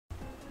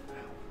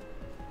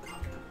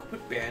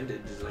put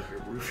bandages on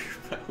your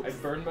roof of your mouth?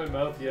 I burned my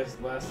mouth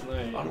last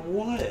night. On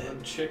what?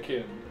 On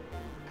chicken.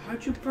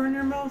 How'd you burn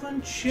your mouth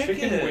on chicken?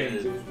 Chicken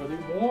wings. It was really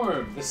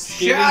warm. The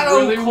skin Shadow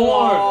is really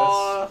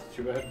claw. warm. That's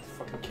too bad the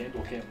fucking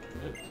candle can't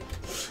burn it.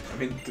 I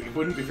mean, it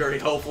wouldn't be very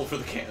helpful for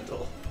the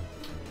candle.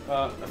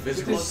 A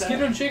physical the skin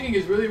attack? on chicken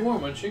is really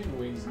warm on chicken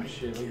wings and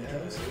shit. Like,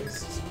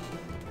 it's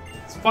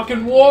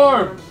fucking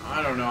warm!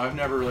 I don't know. I've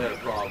never really had a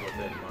problem with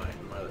it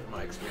in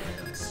my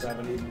experience. I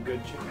haven't eaten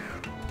good chicken.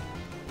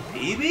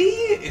 Maybe?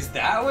 Is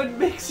that what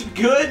makes it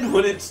good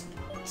when it's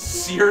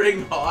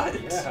searing hot?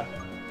 Yeah.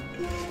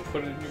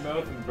 Put it in your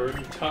mouth and burn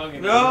your tongue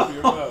and No. into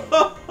your mouth.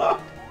 Boy.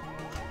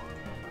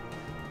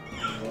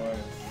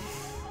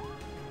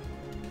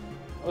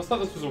 I always thought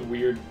this was a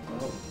weird...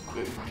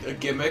 A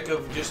gimmick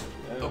of just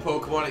a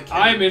Pokemon it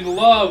I'm in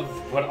love,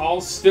 but I'll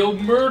still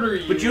murder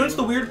you. But you know what's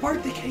the weird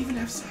part? They can't even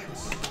have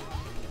sex.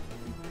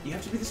 You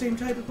have to be the same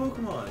type of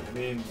Pokemon. I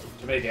mean,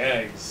 to make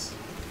eggs.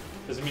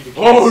 Doesn't mean you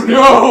can't Oh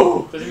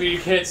no! Doesn't mean you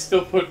can't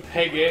still put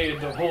Peg A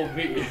into whole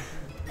B.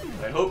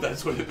 I hope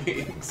that's what it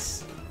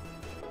means.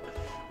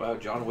 Wow,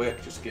 John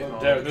Wick just getting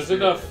all There's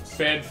enough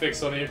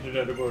fanfics on the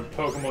internet about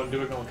Pokemon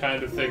doing all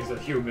kind of things that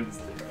humans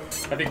do.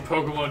 I think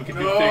Pokemon can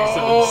do things to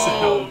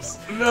themselves.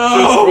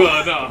 No!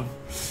 Just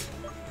enough.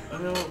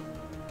 I know.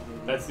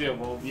 That's the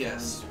evolved.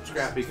 Yes,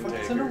 Scrappy can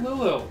take Send a her.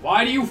 Lilo.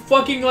 Why do you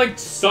fucking like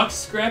suck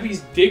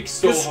Scrappy's dick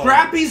so hard? Because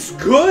Scrappy's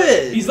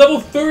good! He's level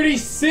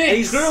 36! And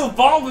he's gonna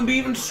evolve and be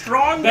even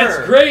stronger!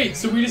 That's great!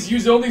 So we just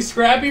use only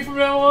Scrappy from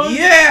now on?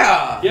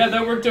 Yeah! Yeah,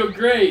 that worked out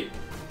great.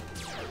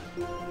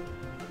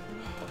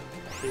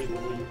 I hate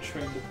when you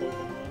train the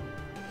Pokemon.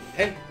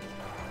 Hey,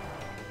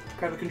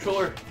 grab the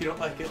controller if you don't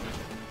like it.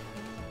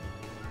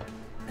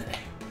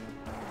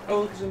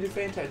 Oh, look, it's gonna do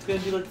Faintai. It's gonna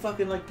do like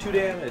fucking like 2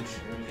 damage.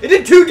 It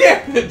did 2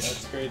 damage!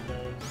 That's great,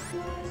 Darren.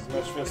 This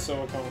much feels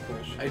so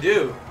accomplished. I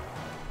do.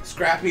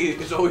 Scrappy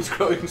is always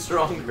growing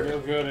stronger. Real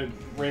good at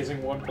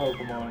raising one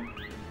Pokemon.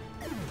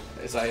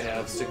 As I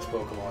have 6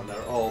 Pokemon that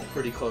are all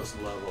pretty close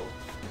to level.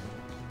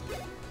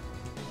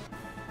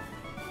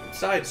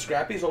 Besides,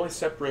 Scrappy's only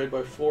separated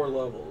by 4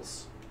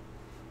 levels.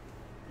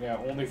 Yeah,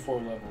 only 4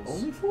 levels.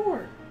 Only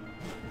 4?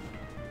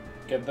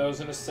 Get those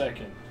in a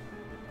second.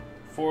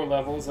 4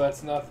 levels,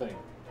 that's nothing.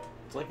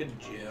 It's like a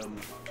gym.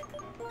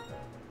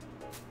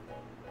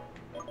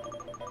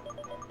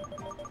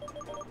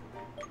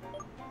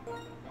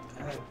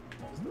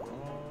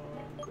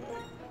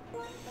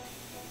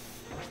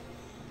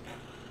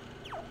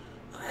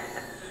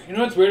 You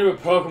know what's weird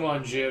about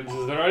Pokemon gyms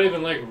is they're not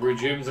even like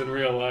gyms in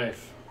real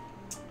life.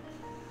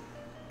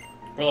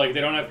 Or like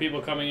they don't have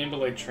people coming in to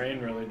like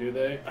train really, do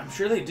they? I'm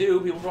sure they do.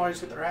 People probably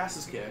just get their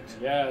asses kicked.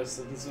 Yes.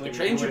 It's They like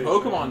train your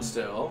Pokemon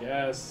still.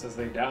 Yes, as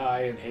they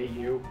die and hate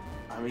you.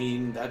 I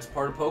mean, that's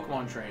part of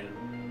Pokemon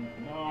training.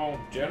 No,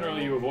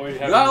 generally you avoid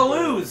having... You gotta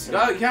lose!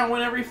 You can't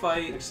win every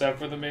fight. Except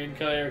for the main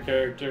player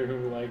character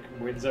who, like,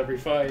 wins every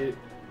fight.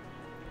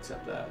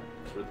 Except that.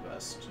 Because we're the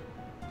best.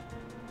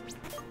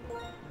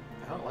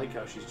 I don't like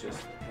how she's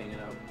just hanging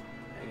out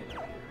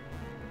here.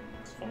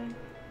 It's fine.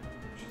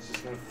 She's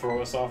just gonna throw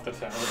us off the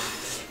tower.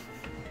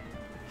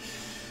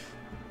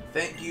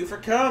 Thank you for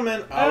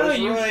coming. I was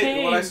you right.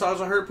 came. What I saw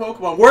was a hurt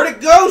Pokemon. Where'd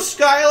it go,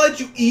 Skylet?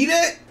 You eat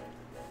it?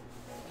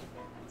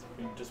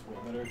 Just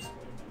better explain.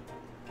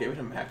 Gave it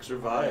a max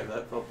revive.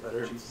 That felt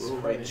better. Jesus Oh,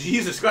 Christ.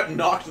 Jesus, got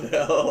knocked the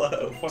hell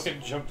out.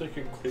 Fucking jump to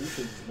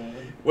conclusions,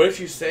 man. What if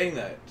she's saying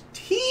that?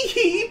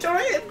 Tee, don't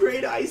I have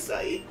great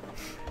eyesight?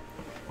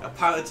 A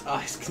pilot's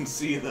eyes can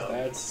see, though.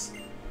 That's...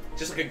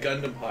 Just like a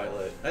Gundam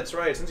pilot. That's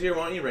right, since you're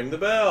one, you ring the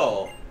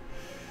bell.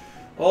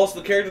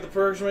 Also, the character of the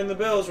person ringing the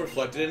bell is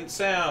reflected in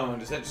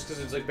sound. Is that just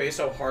because it's like based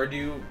how hard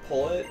you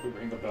pull it? We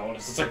ring the bell and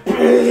it's just like...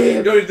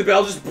 No, the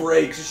bell just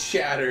breaks, it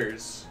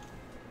shatters.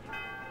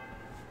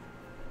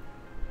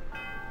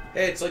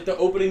 Hey, it's like the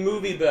opening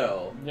movie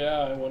bell. Yeah,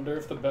 I wonder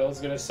if the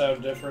bell's gonna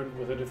sound different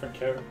with a different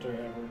character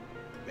ever.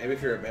 Maybe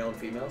if you're a male and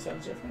female, it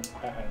sounds different.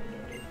 I have no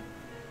idea.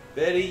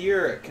 Betty,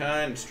 you're a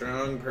kind,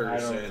 strong person. I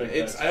don't think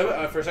It's. that's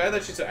true. First, I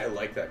thought she said, "I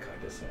like that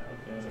kind of sound."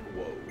 Yeah. I was like,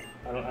 "Whoa."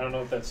 I don't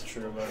know if that's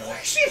true, but... Why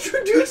is she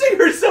introducing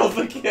herself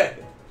again?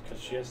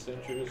 Because she has to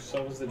introduce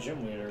herself as the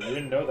gym leader. We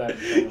didn't know that.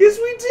 Yes,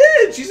 we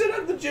did. She said,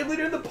 "I'm the gym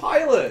leader and the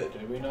pilot."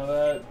 Did we know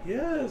that?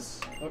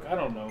 Yes. Look, I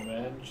don't know,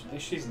 man. At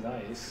least she's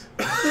nice.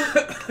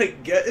 I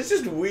get. It's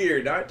just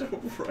weird not to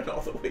run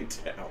all the way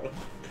down.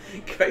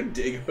 Can I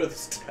dig out of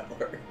this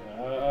tower?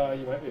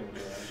 You might be able to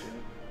do that, actually.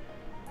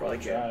 Probably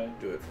Try.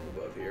 can't do it from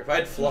above here. If I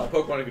had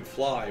Pokemon who could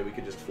fly, we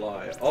could just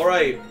fly. All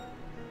right,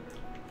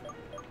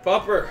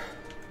 Popper.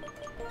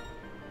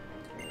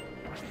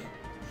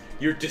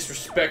 You're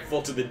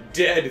disrespectful to the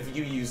dead if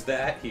you use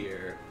that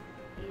here.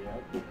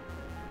 Yep.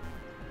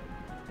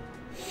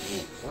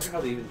 I wonder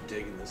how they even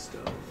dig in this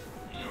stone.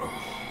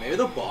 Maybe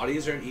the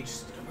bodies are in each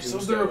So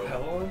tombstone. is there a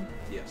repel on?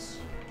 Yes.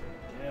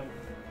 Damn.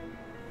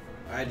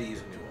 I had to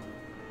use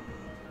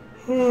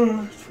a new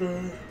one. That's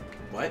fine.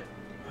 What?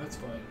 That's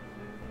fine.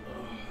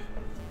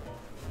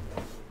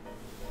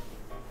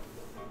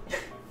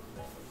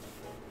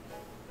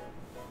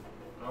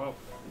 Oh,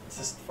 it's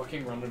just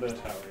fucking run into the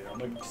tower. I'm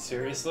like,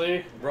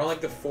 seriously? We're on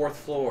like the 4th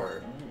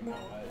floor. No,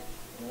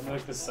 I'm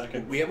like the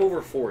 2nd. We have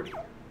over 40.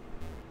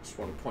 Just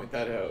want to point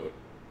that out.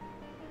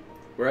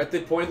 We're at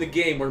the point in the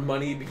game where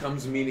money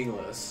becomes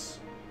meaningless.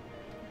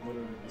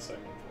 Literally the 2nd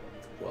floor.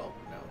 Well,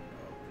 no,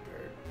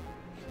 prepared.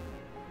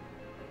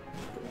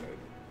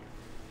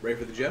 Ready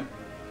for the gym?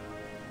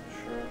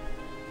 Sure.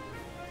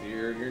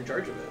 You're in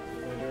charge of it.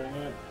 Am I doing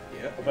it?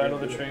 Yeah. I'll battle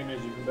the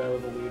trainers, you can battle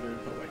the leader.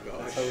 Oh my gosh.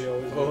 That's how we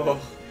always do Oh,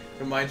 it.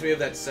 reminds me of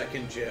that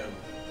 2nd gym.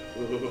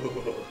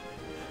 Ooh.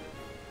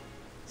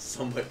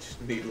 So much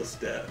needless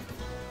death.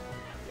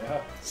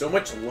 Yeah. So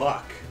much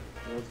luck.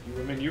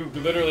 I mean, you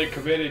literally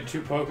committed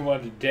 2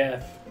 Pokemon to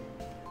death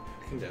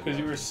because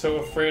you were so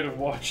afraid of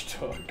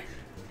Watchdog.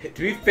 To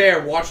be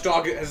fair,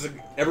 Watchdog,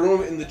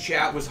 everyone in the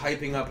chat was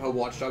hyping up how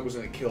Watchdog was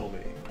going to kill me.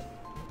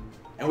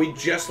 And we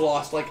just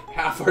lost like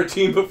half our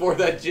team before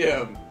that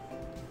gym.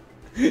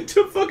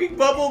 To fucking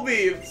Bubble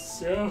Beams!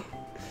 Yeah.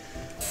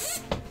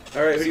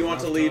 Alright, who do you want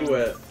to lead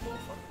with?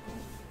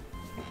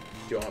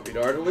 Do you want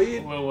Vidar to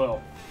lead?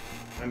 Will.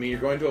 I mean, you're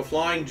going to a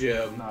flying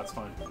gym. No, it's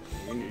fine.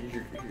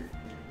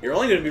 You're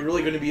only going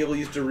to be able to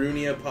use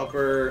Darunia,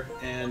 Pupper,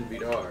 and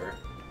Vidar.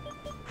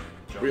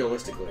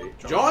 Realistically.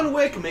 John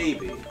Wick,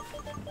 maybe.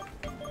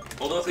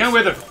 Although It's kind of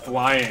where the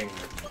flying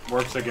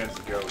works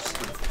against Ghost,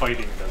 and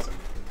fighting doesn't.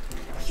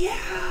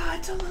 Yeah,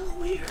 it's a little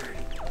weird.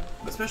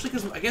 Especially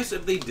because I guess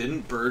if they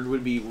didn't, Bird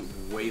would be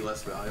way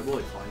less valuable,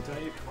 like Flying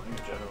type. Flying in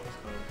general is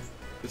kind of...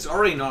 It's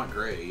already not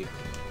great.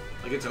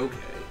 Like, it's okay.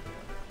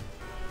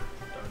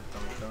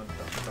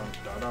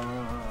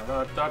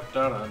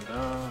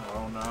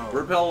 Oh no.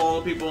 Repel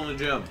all the people in the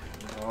gym.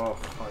 Oh,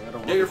 I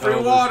gotta Get your free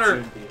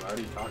water! I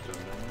already talked to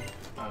him, didn't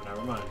I? Oh,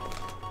 never mind.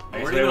 I We're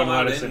guess not they don't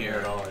allowed let in us in here.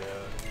 here at all, yeah.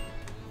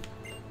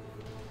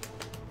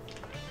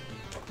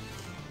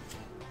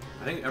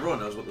 I think everyone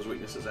knows what those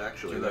weaknesses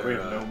actually Dude, are. we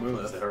have no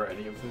moves that are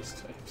any of those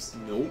types.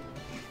 Nope.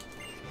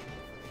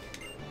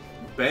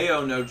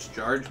 Bayo knows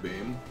Charge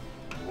Beam.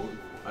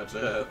 That's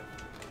it.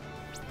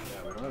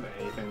 Yeah, we don't have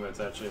anything that's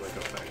actually like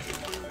effective,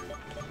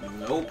 really.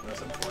 Nope.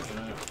 That's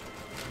unfortunate.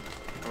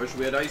 I wish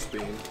we had Ice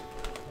Beam.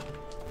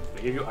 If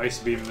they give you Ice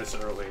Beam this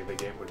early, the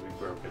game would be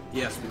broken.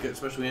 Yes, because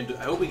especially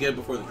I hope we get it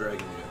before the Dragon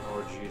Gym.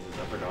 Oh Jesus,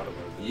 I forgot about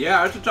it.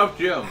 Yeah, it's a tough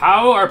gym.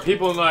 How are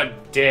people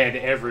not dead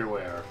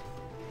everywhere?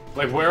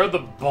 Like, where are the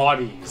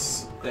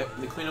bodies? They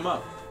clean them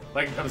up.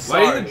 Like, I'm Why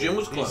sorry. do you think the gym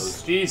was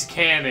closed? These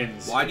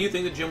cannons. Why do you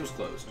think the gym was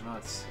closed? They're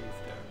not safe,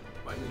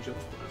 Darren. Why do you think the gym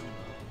was closed?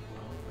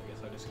 Well, I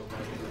guess I just go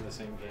back into the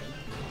same game.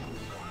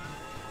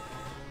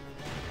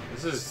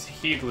 This is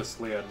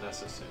heedlessly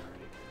unnecessary.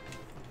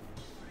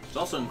 It's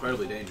also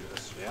incredibly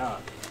dangerous. Yeah.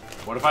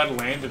 What if I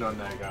landed on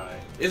that guy?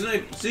 Isn't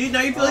it? See, now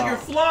you feel like you're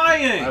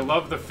flying! I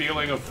love the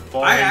feeling of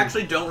falling. I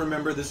actually don't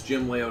remember this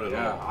gym layout at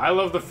Yeah, all. I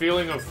love the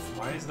feeling of...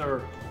 Why is there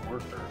a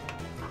worker?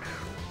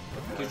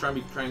 He's trying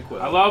to be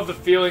tranquil. I love the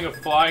feeling of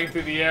flying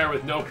through the air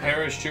with no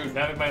parachute and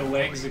having my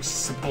legs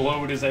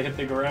explode as I hit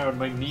the ground.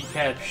 My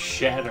kneecap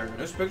shattered. I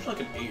just picture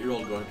like an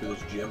 8-year-old going through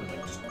this gym and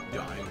like just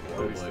dying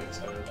horribly.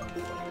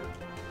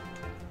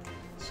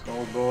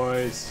 Skull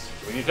boys.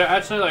 We need to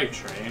actually like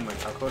train.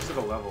 Like, how close are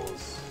the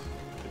levels?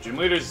 The gym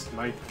leaders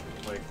might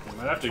like. We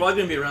might have to. It's probably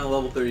gonna be around the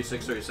level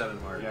 36, 37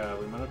 mark. Yeah,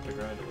 we might have to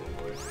grind a little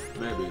bit.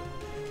 Maybe.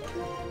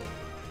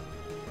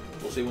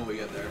 We'll see when we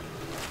get there.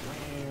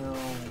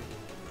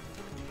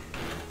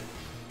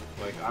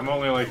 Like, I'm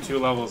only like 2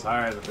 levels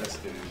higher than this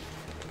dude.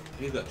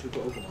 He's got 2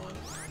 Pokemon.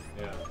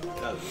 Yeah.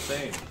 That's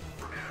insane.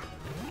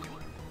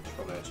 Should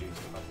probably actually use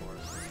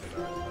a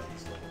couple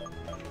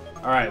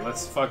more. Alright,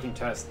 let's fucking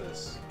test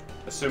this.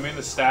 Assuming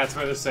the stats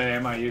were the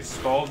same, I used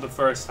Scald the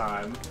first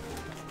time.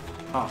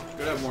 Huh.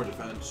 Could have more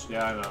defense.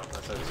 Yeah, I know.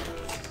 That's how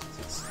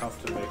it's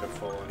tough to make a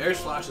full. Air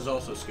Slash is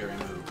also a scary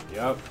move.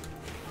 Yep.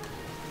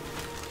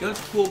 You know what's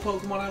a cool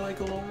Pokemon I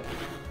like a lot?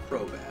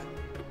 Crobat.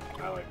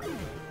 I like it.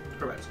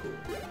 Crobat's cool.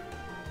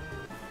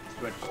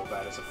 Red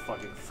Golbat is a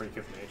fucking freak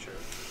of nature.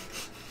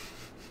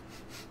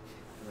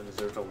 And they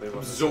deserve to live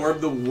on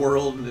Absorb the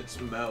world in its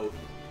mouth.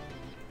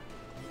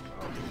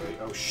 Oh, wait.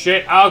 Oh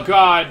shit! Oh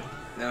god!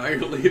 Now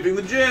you're leaving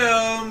the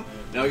gym!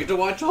 Now you get to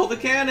watch all the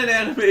canon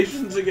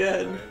animations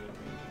again!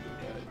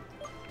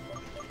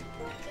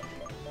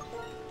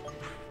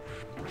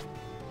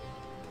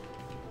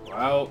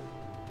 Well...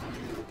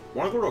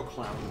 Wanna go to a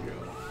clown gym?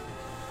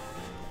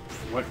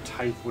 What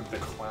type would the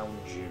clown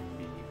gym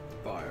be?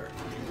 Fire.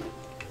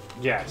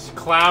 Yes,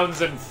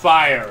 clowns and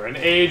fire, an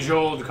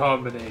age-old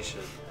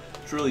combination.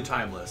 It's really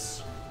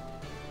timeless.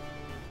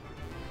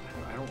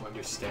 I don't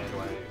understand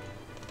why...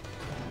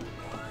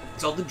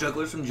 It's all the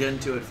jugglers from Gen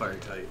 2 had fire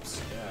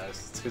types. Yeah,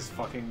 it's because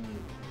fucking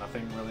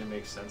nothing really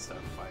makes sense to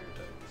have fire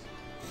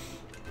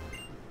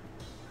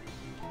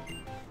types.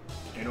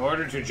 In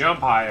order to jump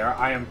higher,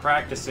 I am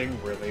practicing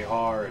really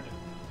hard.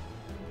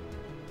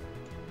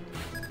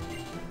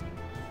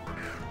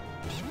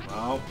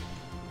 Well,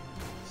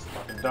 it's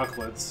fucking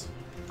ducklets.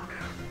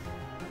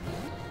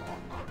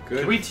 Good.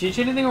 Can we teach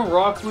anything a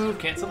rock move?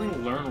 Can't something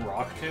learn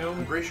Rock I'm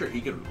Tomb? pretty sure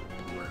he can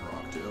learn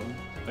Rock Tomb.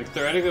 Like,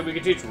 theoretically, we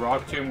could teach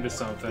Rock Tomb to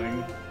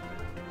something.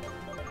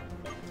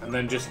 And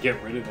then just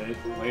get rid of it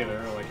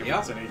later, like if Yeah.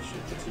 it's an H,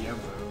 it's a TM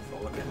move.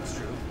 Oh, look, that's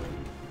true.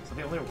 Is that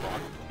the only rock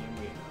team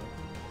we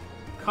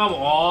have? Come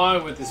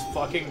on with this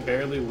fucking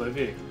barely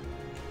living.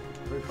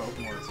 Three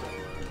Pokemon so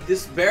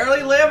This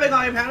barely living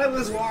I've had in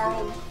this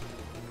world.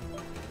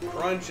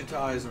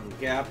 Crunchitize him,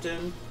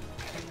 Captain.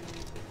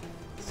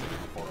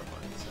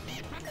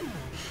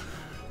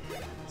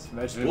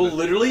 Well,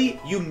 literally,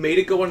 you made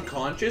it go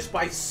unconscious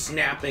by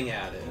snapping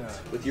at it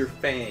with your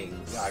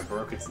fangs. Yeah, I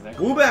broke its neck.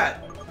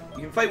 Woobat!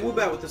 You can fight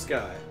Woobat with this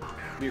guy.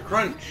 Your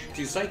Crunch.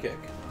 She's psychic.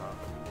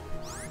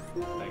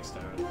 Thanks,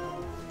 Darren.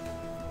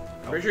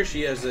 I'm pretty sure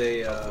she has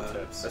a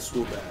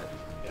Swoobat.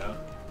 Yeah?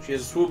 She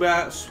has a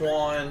Swoobat,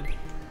 Swan,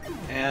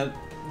 and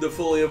the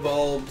fully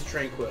evolved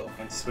Tranquil.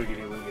 And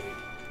Swiggity Wiggity.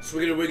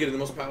 Swiggity Wiggity, the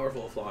most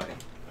powerful of flying.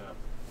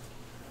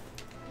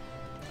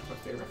 My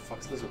favorite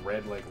fuck's this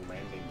red, like,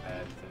 landing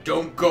pad thing.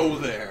 Don't go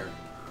there.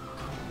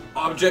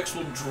 Objects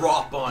will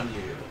drop on you.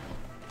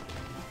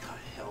 What the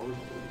hell are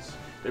those?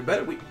 They're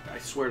better. I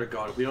swear to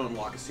God, if we don't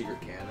unlock a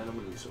secret cannon, I'm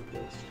gonna be so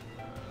pissed.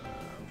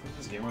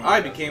 I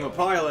became a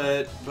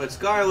pilot, but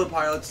Skyla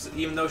pilots,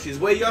 even though she's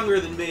way younger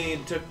than me,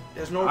 and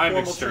has no I'm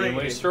formal extremely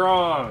training.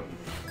 strong.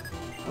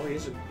 Oh,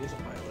 he's a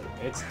pilot.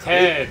 It's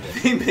Ted.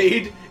 They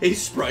made a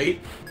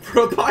sprite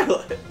for a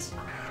pilot.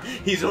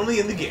 He's only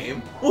in the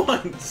game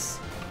once.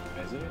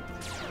 Is it?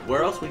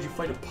 Where else would you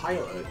fight a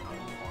pilot?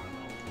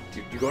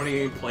 Dude, you go on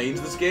any planes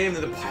in this game,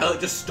 and the pilot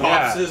just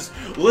stops his,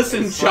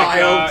 listen, it's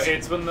child! Like,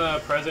 it's when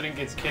the president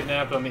gets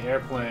kidnapped on the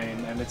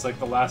airplane, and it's like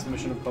the last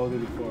mission of Call of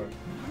Duty 4.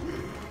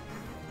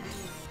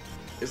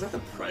 Is that the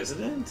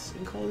president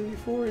in Call of Duty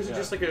 4, or is it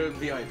just like a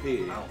VIP? I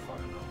don't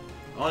fucking know.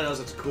 All I know is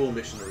it's a cool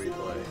mission to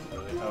replay. It's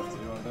really tough to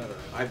do on better.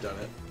 I've done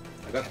it.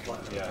 I got the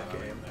platinum in that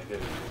game. I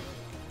did it.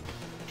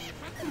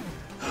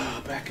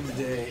 Back in the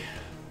day,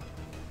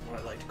 when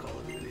I liked Call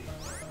of Duty.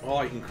 Oh,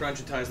 I can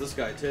crunchitize this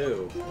guy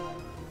too.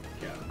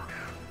 Yeah.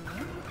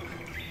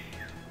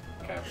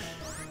 Okay.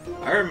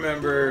 I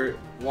remember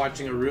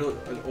watching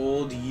an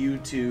old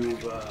YouTube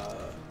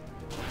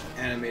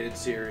animated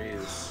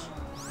series,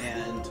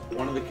 and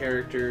one of the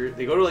characters,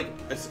 they go to like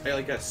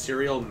a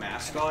cereal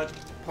mascot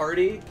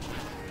party,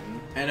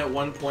 and at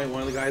one point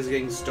one of the guys is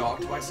getting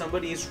stalked by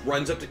somebody. He just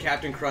runs up to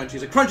Captain Crunch.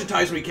 He's like,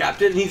 "Crunchitize me,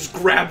 Captain!" And he just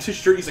grabs his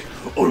shirt. He's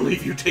like, "Only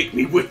if you take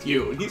me with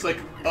you." And he's like,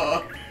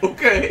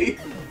 okay.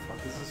 What the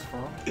fuck is this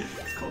from?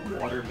 It's called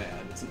Waterman.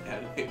 It's an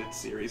animated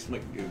series from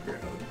like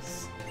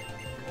Newgrounds.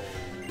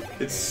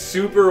 It's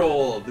super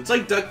old. It's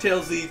like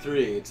DuckTales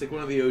Z3. It's like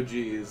one of the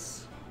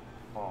OGs.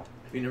 Oh.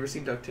 Have you never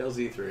seen DuckTales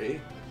Z3?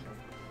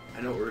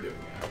 I know what we're doing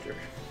after.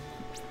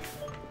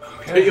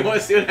 Okay. You want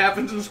to see what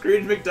happens when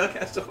Scrooge McDuck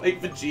has to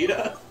fight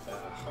Vegeta?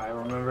 I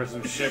remember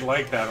some shit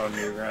like that on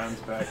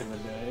Newgrounds back in the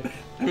day.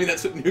 I mean,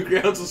 that's what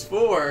Newgrounds was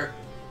for.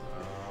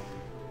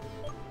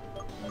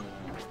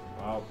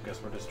 Well,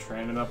 guess we're just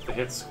training up the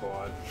hit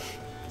squad.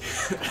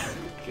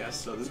 Guess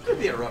so. This could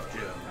be a rough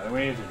gym. I think we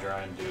need to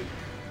grind, dude.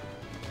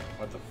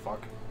 What the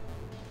fuck?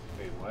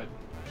 Wait, what?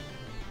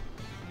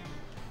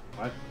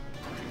 What?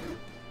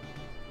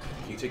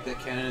 Can you take that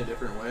cannon a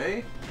different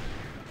way?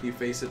 Can you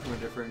face it from a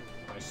different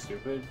Am I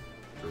stupid?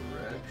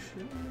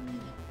 direction?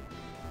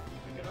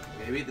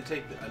 Maybe to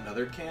take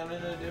another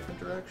cannon in a different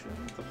direction?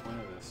 What's the point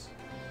of this?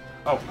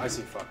 Oh, I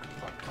see. Fuck.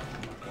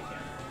 Okay.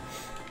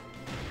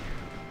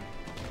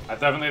 I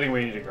definitely think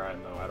we need to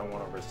grind, though. I don't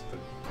want to risk the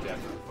death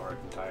of our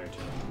entire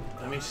team.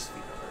 Let me just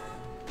speed over.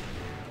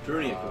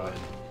 Drunia can win.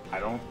 I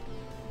don't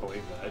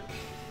believe that.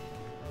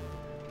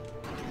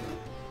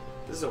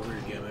 This is a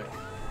weird gimmick.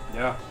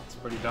 Yeah, it's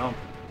pretty dumb.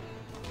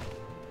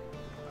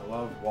 I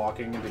love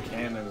walking into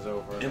cannons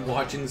over And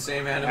watching the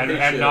same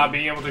animation. and not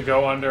being able to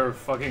go under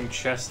fucking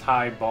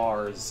chest-high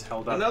bars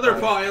held up. Another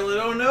pilot,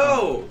 oh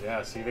no!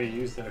 Yeah, see, they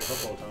used it a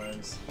couple of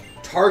times.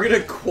 Target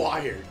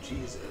acquired,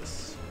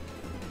 Jesus.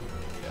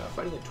 Yeah,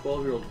 fighting a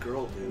 12-year-old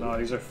girl, dude. No,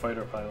 these are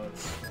fighter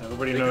pilots.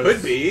 Everybody They knows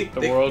could be.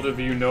 the world of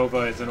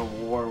Unova is in a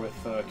war with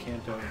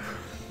Kanto.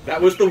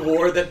 That was the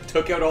war that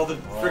took out all the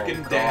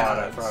frickin' God,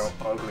 I dads. forgot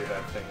how ugly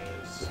that thing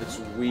is. With its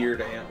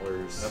weird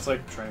antlers. That's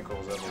like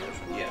Tranquil's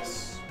evolution.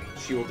 Yes.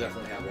 She will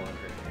definitely have one in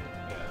her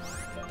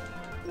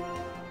hand.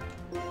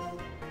 Yeah.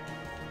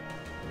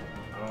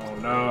 Oh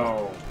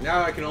no.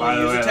 Now I can By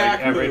only the use way, attack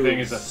like, everything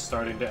moves. is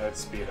starting to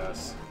outspeed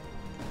us.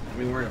 I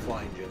mean, we're in a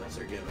flying gym, that's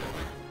their gimmick.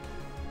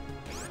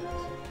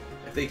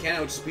 If they can't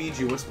outspeed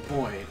you, what's the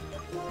point?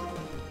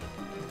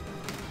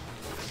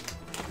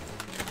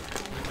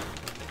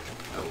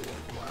 Oh,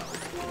 wow.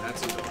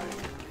 That's annoying.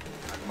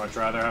 I'd much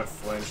rather have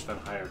flinch than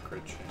higher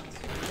crit chance.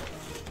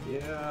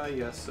 Yeah, I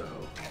guess so.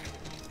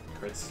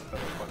 Crits are the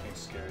fucking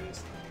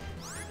scariest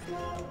thing.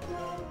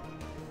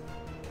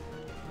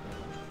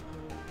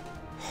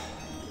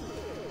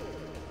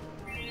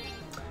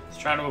 He's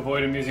trying to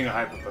avoid him using a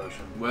hyper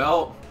potion.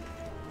 Well,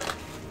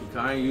 you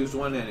kind of used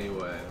one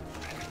anyway.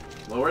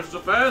 Lowers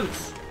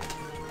defense!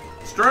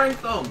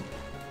 Strength them!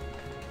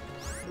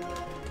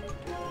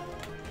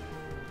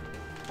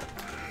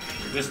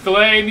 You're just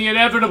delaying the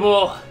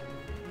inevitable!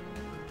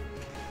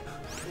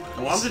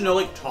 I want him to know,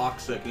 like,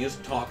 toxic. He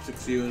just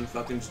toxics you and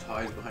fucking just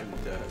hides behind the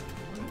desk.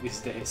 of these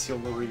days, you'll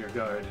lower your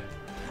guard.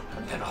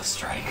 And then I'll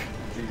strike.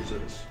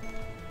 Jesus.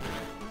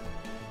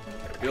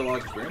 Get a lot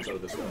of experience out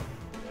of this, though.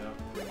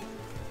 Yeah.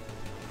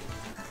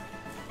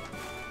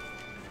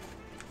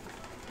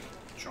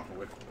 John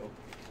Wick will.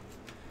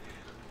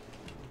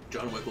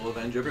 John Wick will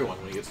avenge everyone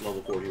when he gets to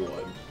level 41.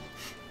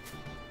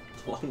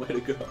 It's a long way to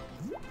go.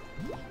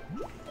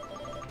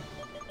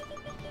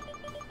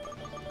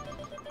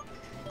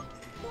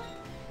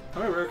 How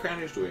many rare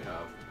candies do we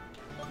have?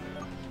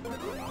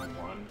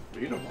 One.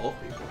 We can evolve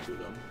people to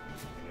them.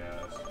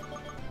 Yes.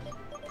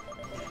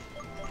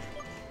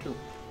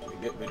 We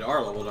get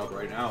Vidar leveled up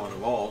right now and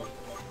evolved.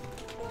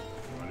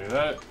 You wanna do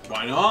that?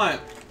 Why not?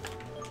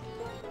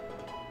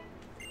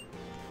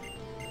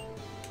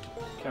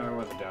 Can't remember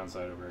what the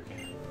downside of rare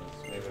candy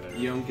was. Maybe there.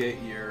 You don't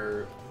get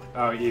your...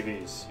 Oh,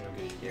 EVs. You don't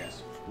get EVs.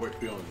 Yes. Which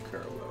we don't even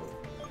care about.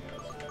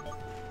 Yes.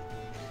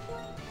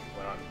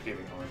 We're not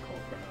giving Oracle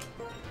for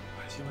now.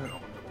 Why is he wearing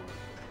Oracle?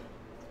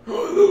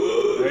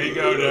 There you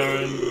go,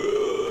 Darren.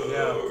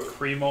 Yeah,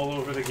 cream all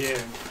over the game.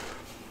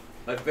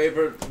 My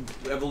favorite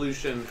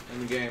evolution in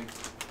the game.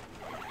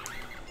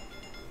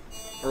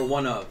 Or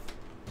one of.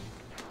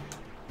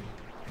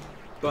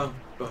 Bum,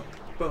 bum,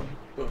 bum,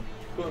 bum,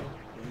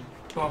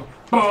 bum.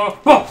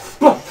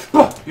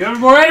 You have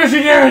more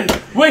energy, Darren!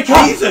 Wake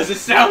up! Jesus, it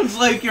sounds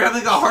like you're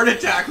having a heart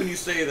attack when you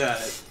say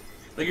that.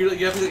 Like you're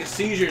having like a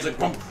seizure. It's like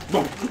bum,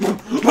 bum, bum,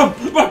 bum,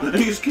 bum, and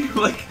you just keep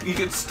like you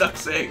get stuck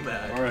saying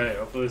that. All right,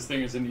 hopefully this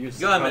thing isn't used.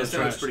 God, man, this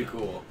thing is pretty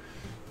cool.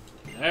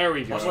 There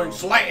we go. Also,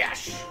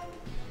 slash.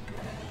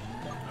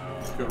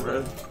 Go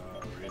red.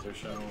 Razor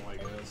shell, I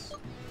guess.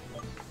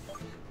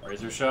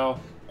 Razor shell.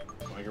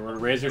 Want to get rid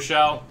of razor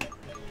shell?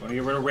 Want to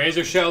get rid of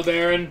razor shell,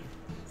 Darren?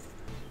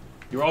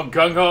 You were all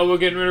gung ho about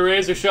getting rid of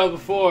razor shell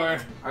before.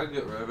 I can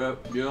get rid of it.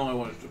 You're the only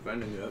one that's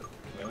defending it. Can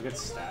we look at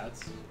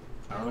stats?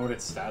 I don't know what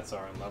its stats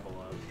are in level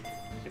up.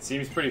 It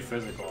seems pretty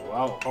physical.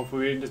 Well,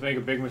 hopefully we didn't just make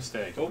a big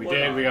mistake. If we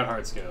did, we got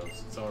hard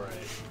scales. It's alright.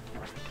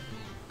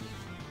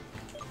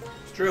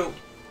 It's true.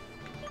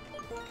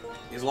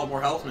 He has a lot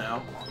more health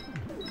now.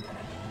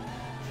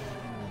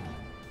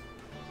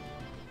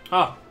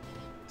 Huh.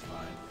 It's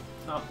fine.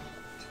 Huh.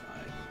 It's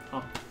fine.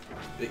 Huh.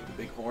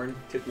 Big horn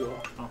tip you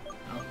off. Huh.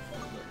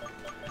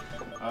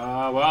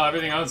 Well,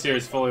 everything else here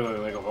is fully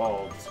like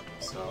evolved,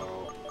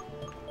 so.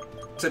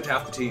 Except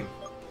half the team.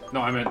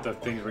 No, I meant the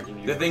things we can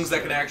use. The things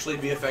that can actually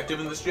be effective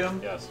in this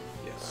gym? Yes.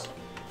 Yes.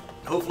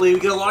 Hopefully we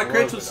get a lot of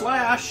crits with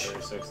Slash!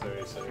 36,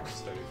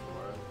 36,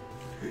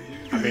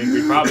 34. I mean,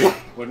 we probably...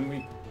 wouldn't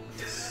we...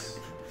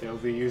 They'll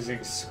be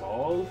using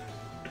Scald?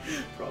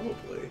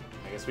 Probably.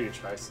 I guess we could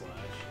try Slash.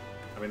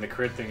 I mean, the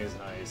crit thing is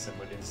nice and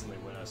would instantly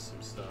win us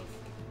some stuff.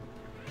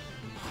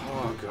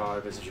 Oh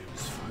god, this gym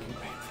is fucking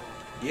painful.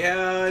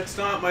 Yeah, it's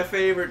not my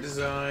favorite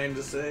design,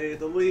 to say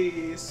the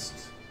least.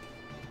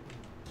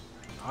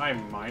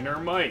 I'm Minor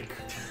Mike.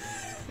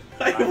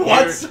 I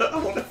want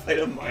to fight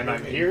a minor. And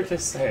I'm here to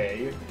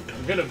say,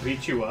 I'm gonna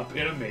beat you up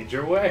in a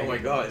major way. Oh my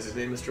god, is his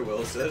name Mr.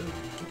 Wilson?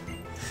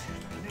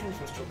 My name is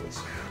Mr.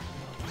 Wilson.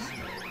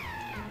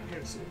 I'm here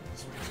to say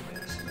this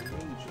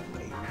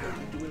what are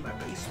you doing in my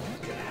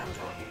basement? Get out of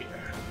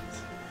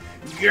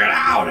here. Get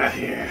out of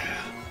here!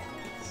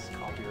 It's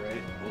copyright.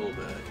 A little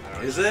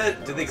bit. Is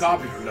it? Did they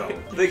copyright? No.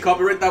 Did they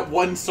copyright that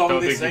one song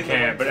Don't they think sang?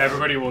 you can, but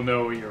everybody will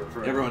know what you're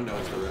referring to. Everyone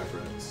knows the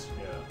reference.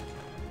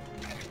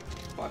 Yeah.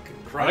 Fucking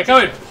I Christ. like how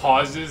it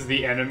pauses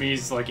the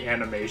enemy's like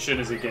animation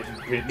as it gets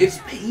bitten. It's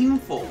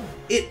painful.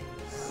 It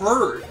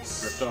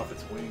hurts. Ripped off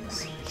its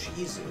wings.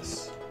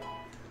 Jesus.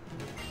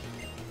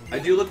 I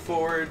do look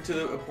forward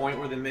to a point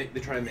where they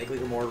try to make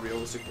like a more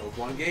realistic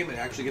Pokemon game and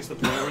actually gets to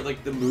the point where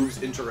like the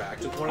moves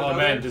interact with one another. Oh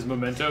man, does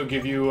Memento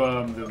give you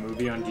the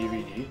movie on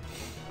DVD?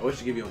 I wish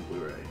to give you on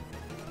Blu-ray.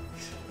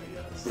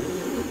 Yes.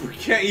 We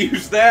can't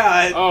use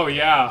that. Oh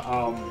yeah.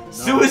 No.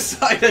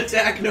 Suicide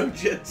Attack no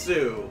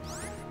Jutsu.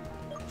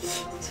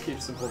 Let's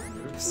keep some old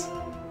moves.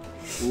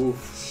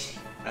 Oof.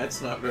 That's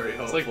not very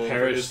helpful. It's like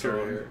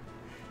Peristorm.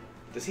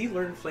 Does he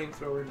learn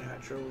Flamethrower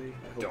naturally?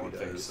 I hope Don't he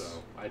think does.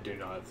 so. I do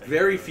not think.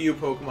 Very few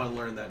Pokemon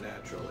learn that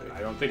naturally.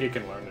 I don't think it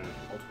can learn it in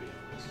multi.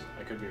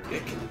 I could be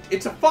wrong.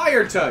 It's a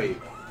fire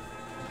type.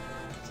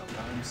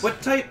 Sometimes.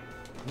 What type?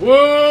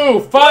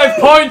 Woo! 5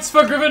 points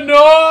for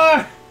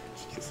Gryffindor!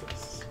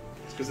 Jesus.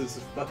 It's because it's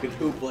a fucking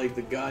hoop like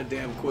the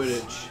goddamn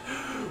Quidditch.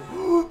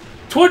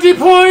 20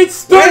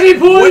 points! 30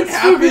 points What for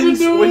happens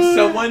Gryffindor! when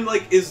someone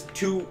like is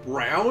too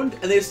round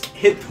and they just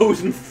hit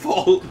those and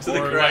fall to the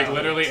ground? Or like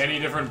literally any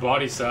different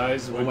body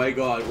size. Oh my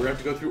god, we're gonna have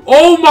to go through.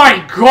 Oh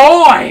my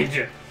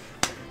god!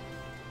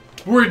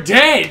 We're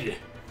dead!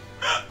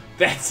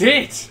 That's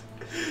it!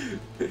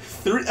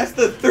 That's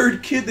the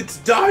third kid that's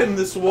died in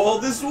this wall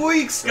this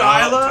week,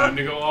 Skylar! Well, time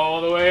to go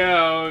all the way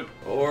out.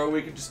 Or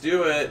we could just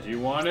do it. Do you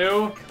want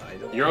to?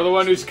 Kind of. You're the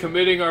one who's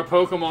committing our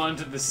Pokemon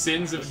to the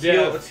sins of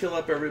death. Let's heal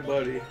up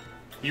everybody.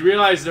 You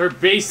realize her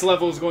base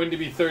level is going to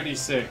be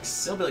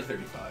 36. It'll be like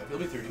 35. It'll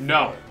be 34.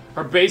 No.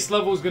 Her base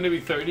level is going to be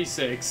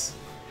 36.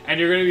 And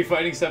you're going to be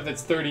fighting stuff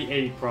that's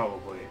 38,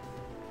 probably.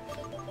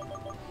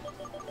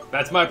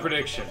 That's my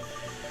prediction.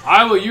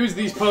 I will use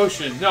these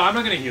potions. No, I'm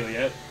not gonna heal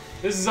yet.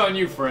 This is on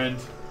you, friend.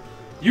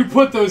 You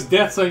put those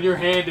deaths on your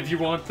hand if you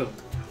want them.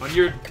 On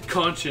your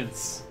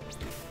conscience.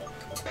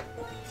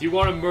 If you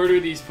want to murder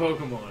these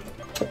Pokemon.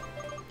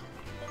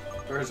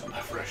 There isn't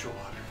enough fresh water.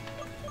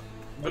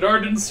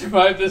 Bedard didn't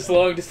survive this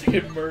long just to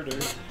get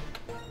murdered.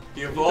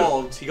 He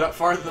evolved. He got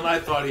farther than I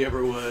thought he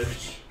ever would.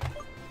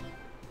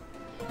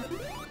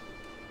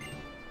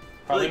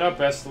 Probably not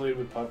best to lead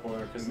with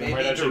Pupor, because there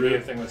might actually be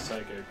a thing with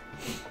Psychic.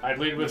 I'd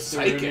lead with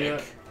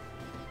Psychic?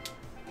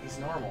 He's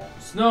normal.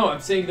 No, I'm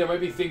saying there might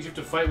be things you have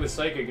to fight with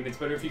Psychic, and it's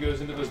better if he goes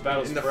into those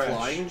battles in the fresh.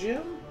 flying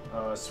gym?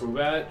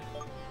 Swoobat.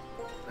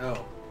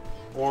 Oh.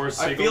 Or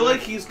I feel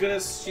like she's gonna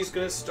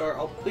start.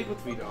 I'll lead with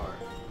Vidar.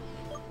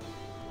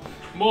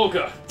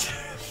 Molga.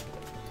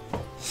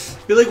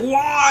 Be like,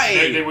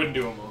 why? They wouldn't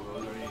do a Molga.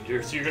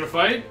 So you're gonna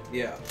fight?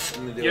 Yeah.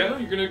 I'm gonna do Yeah,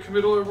 it. you're gonna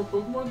commit all over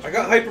Pokemon? I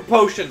got hyper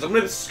potions. I'm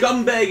gonna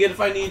scumbag it if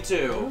I need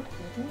to.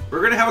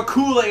 We're gonna have a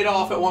Kool-Aid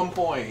off at one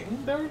point.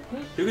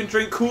 You can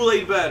drink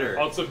Kool-Aid better.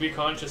 Also, be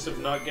conscious of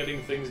not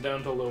getting things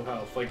down to low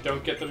health. Like,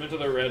 don't get them into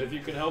the red if you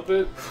can help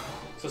it.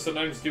 So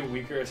sometimes do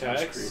weaker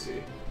attacks. That's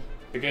creepy.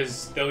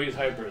 Because they'll use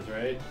hypers,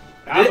 right?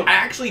 I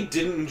actually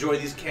didn't enjoy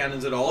these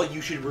cannons at all.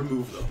 You should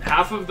remove them.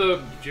 Half of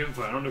the gym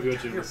fight. I don't know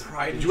if you Your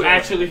pride Did you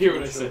actually hear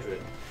what I said?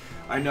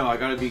 I know. I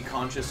gotta be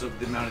conscious of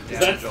the amount of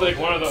damage. That's like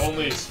one of the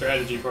only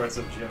strategy parts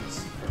of gyms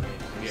for me.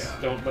 Yeah.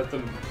 Don't let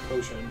them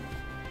potion.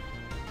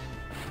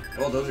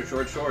 Oh, those are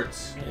short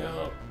shorts.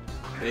 Yeah.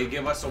 They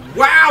give us a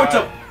wow. It's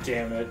a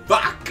damn it.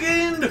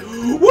 fucking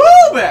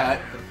Woobat.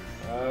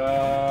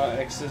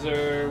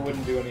 X-Scissor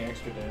wouldn't do any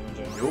extra damage.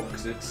 Nope,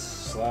 because it's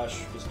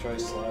Slash. Just try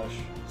Slash.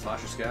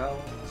 Slash or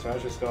Scowl.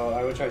 Slash or Skull.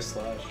 I would try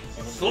Slash.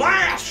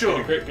 Slash! Get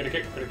a crit, get a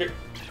kick, get a kick.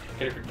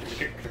 Get a crit, get a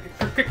kick,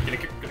 get a kick, get a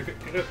kick, get a kick,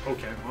 get a kick.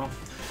 Okay, well,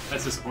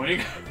 that's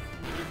disappointing.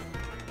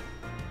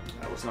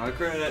 That was not a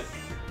credit.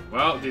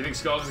 Well, do you think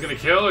Skull is gonna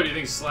kill, or do you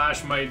think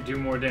Slash might do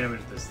more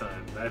damage this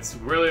time? That's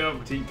really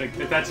up to you.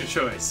 That's your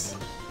choice.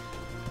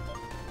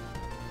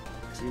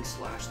 So you can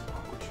slash the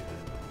awkward shit.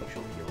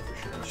 She'll heal for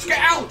sure.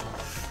 Scowl!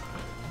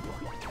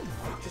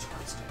 Just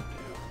hard stand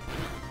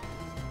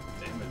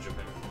do. Damage of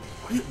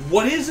it.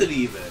 What is it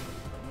even?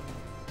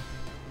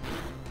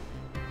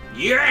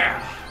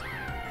 Yeah!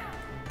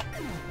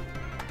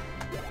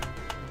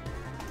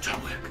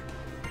 John Wick.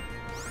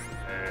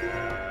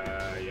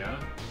 Yeah.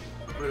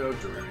 Put out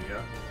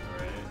Darunia.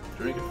 Alright.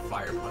 Darunia can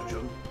fire punch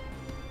him.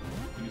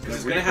 Use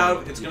It's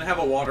that gonna have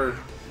a water.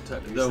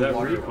 Use that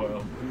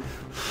recoil.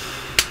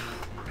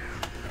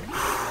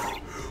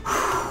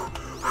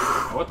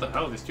 Oh, what the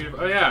hell? These two.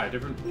 Oh yeah,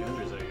 different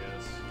genders, I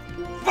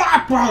guess.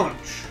 Fire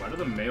punch! Why do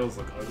the males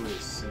look ugly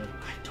as sin?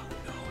 I don't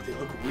know. They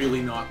look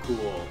really not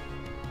cool.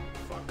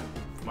 Fuck.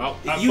 Well,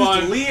 It have used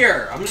fun.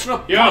 Leer. I'm just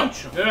gonna Yeah.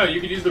 punch him. No,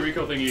 you can use the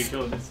recoil thing. You can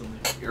kill it instantly.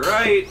 You're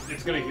right.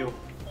 It's gonna heal.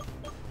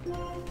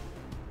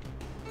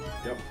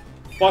 Yep.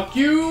 Fuck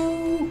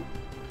you!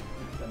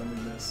 Then I'm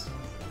gonna miss.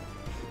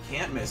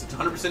 Can't miss. It's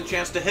 100%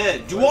 chance to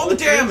hit. Do all the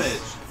damage.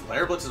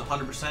 Flare Blitz is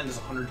 100%. Is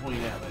 120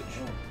 damage.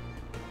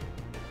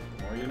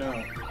 More you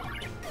know.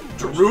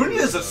 Darunia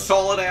is a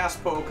solid ass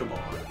Pokemon.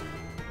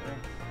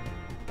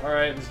 Yeah. All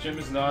right, this gym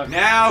is not.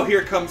 Now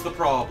here comes the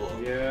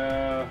problem.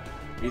 Yeah.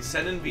 We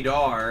send in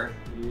Vidar.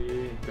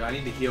 Yeah. I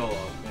need to heal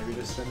him. Maybe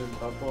just send in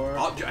Pupor.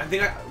 What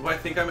I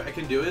think I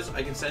can do is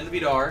I can send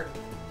Vidar,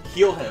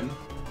 heal him,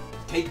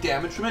 take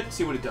damage from it,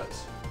 see what it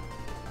does.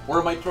 Or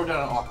it might throw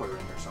down an Aqua Ring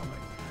or something.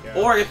 Yeah.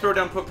 Or I can throw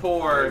down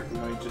Pupor.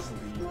 I might just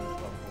leave with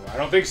Pupor. I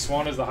don't think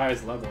Swan is the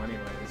highest level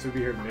anyway. This would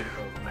be her mid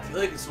Pokemon. I feel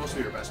like it's supposed to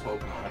be your best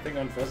Pokemon. I think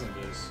Unpheasant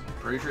is.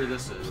 Pretty sure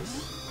this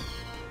is.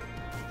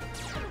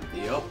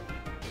 Yep.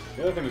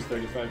 The other thing was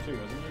 35 too,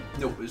 wasn't it?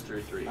 Nope, it was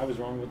 33. I was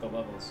wrong with the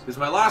levels. This is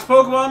my last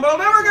Pokemon, but I'll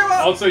never give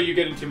up! Also, you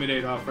get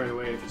Intimidate off right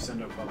away if you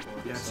send up Pupor.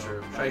 Yeah, that's so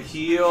true. Should I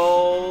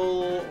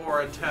heal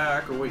or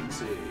attack or wait and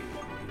see? I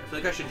feel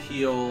like I should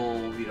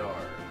heal Vidar.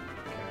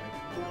 Okay.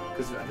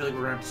 Because I feel like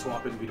we're gonna have to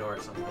swap in Vidar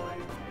at some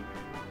point.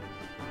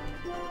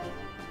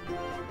 I'd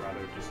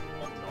rather just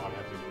not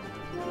have to do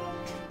it.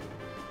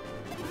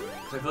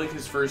 Because I feel like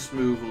his first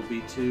move will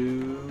be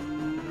to...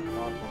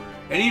 Awkward.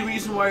 Any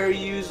reason why you're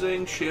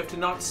using Shift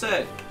and not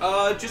Set?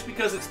 Just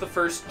because it's the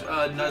first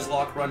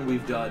Nuzlocke run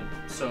we've done,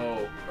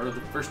 so... Or the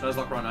first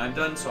Nuzlocke run I've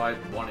done, so I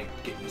want to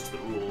get used to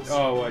the rules.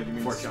 Oh, what, you mean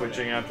Before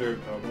switching after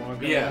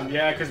Pokemon? Yeah.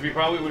 Yeah, because we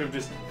probably would have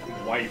just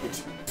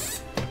wiped.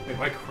 Wait,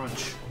 why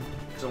Crunch?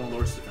 Because I want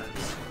Lord's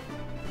Defense.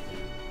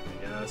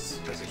 I guess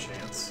there's a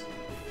chance.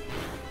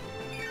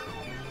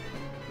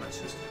 That's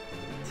just...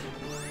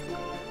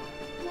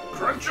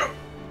 Crunch him!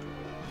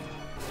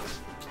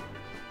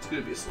 It's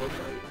gonna be a slow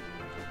fight.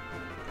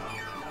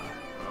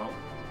 Well.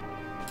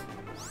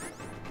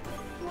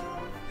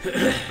 This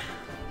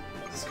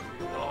is gonna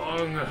be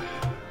long. Annoying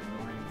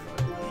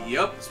fight.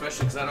 Yep,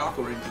 especially because that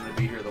Aqua Ring's gonna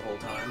be here the whole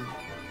time.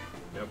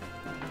 Yep.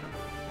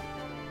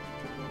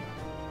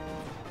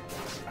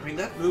 I mean,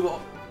 that move,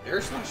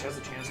 Air Slash has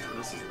a chance to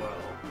this as well.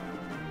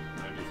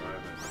 95, I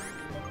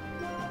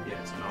think.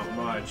 Yeah, it's Not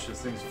much.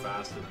 This thing's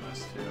faster than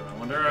us, too. I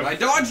wonder I if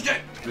dodged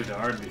it!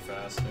 Vidar would be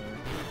faster.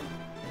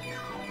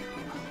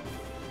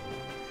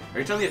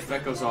 Every time the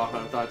effect goes off,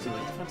 I thought it's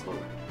like defense lower.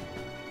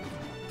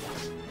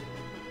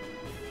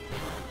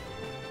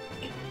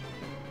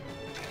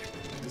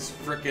 This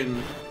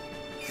frickin'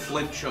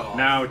 flinch off.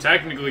 Now,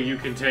 technically, you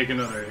can take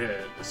another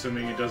hit,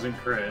 assuming it doesn't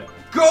crit.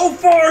 Go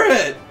for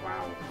it!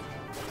 Wow.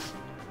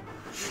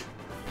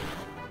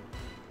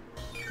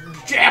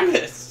 Damn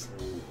it!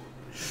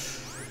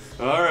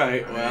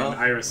 Alright, well.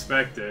 I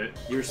respect it.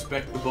 You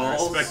respect the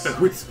balls? I respect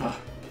the chutzpah.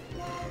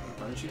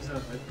 Why don't you use that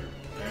hyper?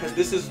 Because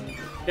this is...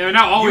 Yeah,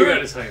 now all we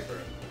got is hyper.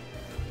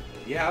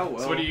 Yeah, well...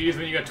 So what do you use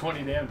when you got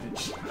 20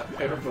 damage?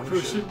 Hyper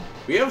potion.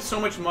 We have so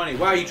much money.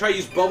 Wow, you try to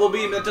use Bubble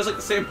Beam, that does like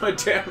the same amount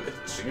of damage.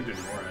 I can do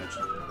more,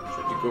 actually.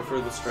 Should you go for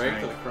the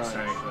strength or the crunch?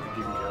 Strength, I think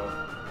you can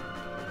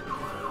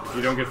kill. If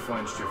you don't get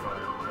flinched, you're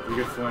fine. If you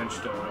get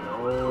flinched,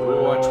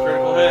 oh, watch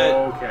critical hit.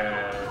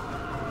 Okay.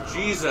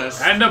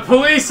 Jesus. And the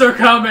police are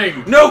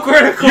coming! No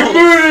critical! You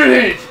murdered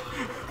it!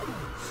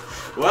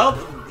 Well,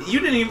 you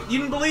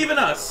didn't believe in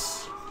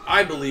us.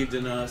 I believed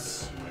in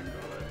us. Oh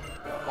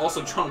my god.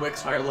 Also, John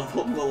Wick's higher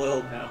level than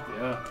Lil now.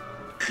 Yeah.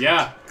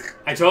 Yeah.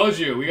 I told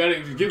you, we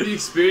gotta give the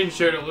experience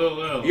share to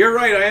Lil. You're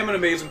right, I am an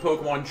amazing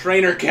Pokemon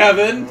trainer,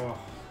 Kevin! Oh,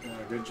 yeah,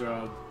 good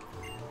job.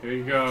 Here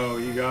you go,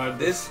 you got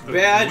this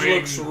badge wing.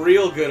 looks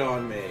real good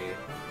on me.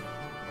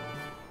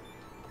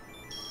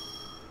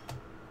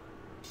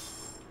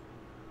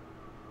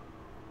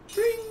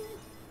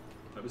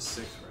 That was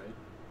 6, right?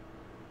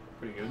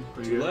 Pretty good.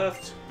 Pretty Two good.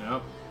 left.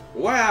 Yep.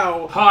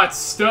 Wow. Hot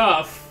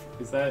stuff!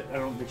 Is that... I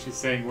don't think she's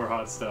saying we're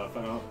hot stuff.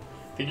 I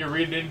think you're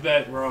reading into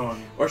that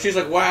wrong. Or she's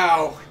like,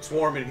 wow, it's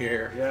warm in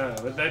here. Yeah,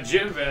 with that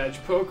gym badge,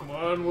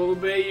 Pokemon will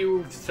obey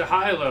you to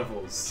high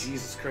levels.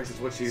 Jesus Christ,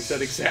 that's what she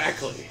said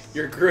exactly.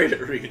 You're great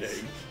at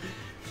reading.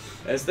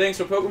 As thanks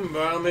for Pokemon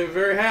Battle, I'm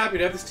very happy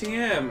to have this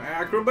TM.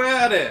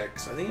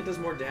 Acrobatics! I think it does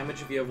more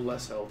damage if you have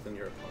less health than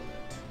your opponent.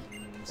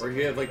 Or if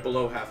you have like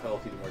below half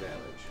health, you do more damage.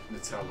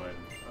 That's how mine.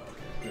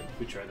 Oh, okay.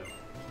 We tried that.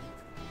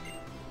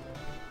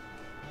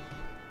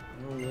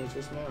 Oh, no, it's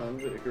just now.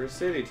 Icarus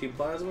City. Team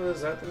Plasma,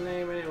 is that the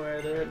name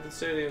anyway? They're at the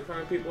city. What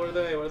kind of people are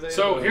they? What are they?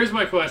 So, doing? here's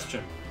my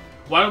question.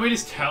 Why don't we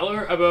just tell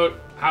her about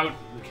how...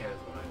 The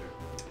cannon's behind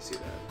her. I see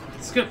that.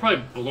 It's gonna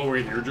probably blow her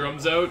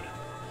eardrums out.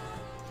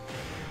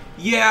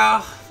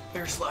 Yeah.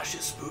 Air Slash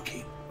is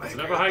spooky. Does it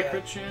have a high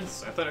crit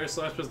chance? I thought Air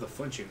Slash was the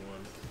flinching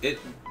one. It...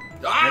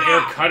 And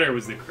Air Cutter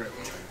was the crit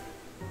one.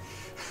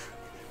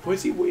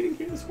 Was he waiting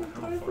here this whole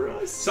time for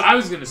us? So I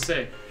was gonna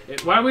say,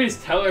 why don't we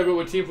just tell her about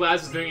what Team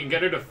Plasma's doing and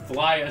get her to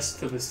fly us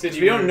to the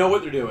city? We don't know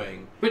what they're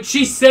doing. But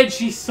she said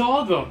she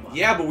saw them!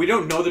 Yeah, but we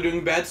don't know they're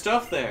doing bad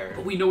stuff there.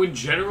 But we know in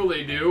general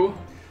they do.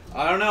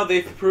 I don't know,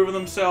 they've proven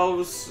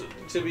themselves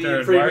to be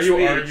Darren, free why are you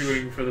speech.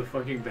 arguing for the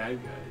fucking bad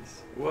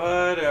guys?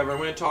 Whatever, I'm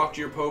gonna talk to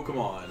your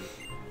Pokemon.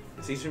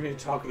 It's easier for me to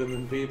talk to them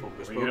than people,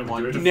 because Are you gonna do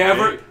Pokemon it to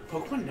never... fight?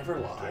 Pokemon never To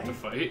lie.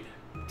 fight?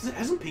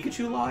 Hasn't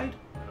Pikachu lied?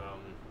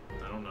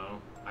 I don't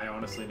know. I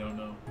honestly don't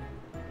know.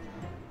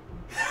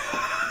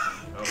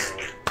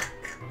 Uh-oh.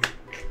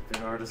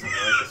 Bernard doesn't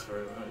like us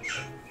very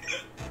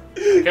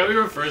much. Can't we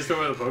refer to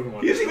him as a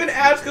Pokemon? He doesn't even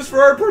ask us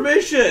for our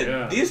permission!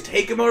 Yeah. Do you just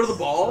take him out of the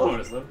ball? No,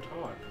 just let him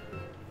talk.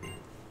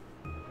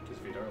 Does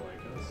Vidar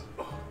like us?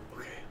 Oh,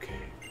 okay.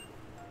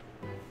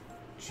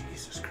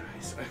 Jesus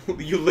Christ.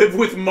 You live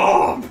with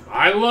Mom!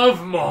 I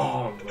love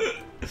Mom!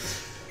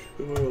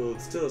 Well,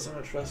 still, it's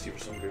not to trust you for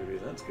some good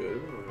reason. That's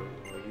good.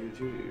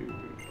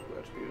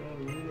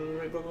 You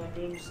right Pokemon,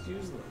 don't just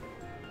use them.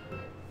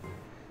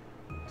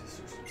 Just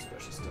some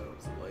special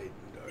stones, light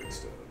and dark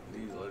stone.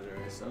 These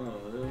legendary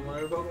stones.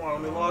 My Pokemon,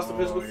 when they lost the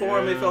physical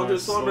form, they fell into a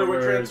slumber,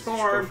 were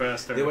transformed.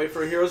 They wait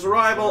for a hero's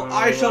arrival.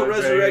 I shall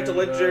resurrect a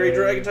legendary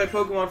dragon-type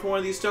Pokemon from one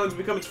of these stones and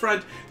become its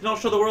friend, and I'll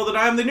show the world that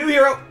I am the new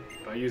hero!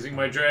 By using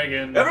my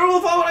dragon. Everyone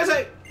will follow what I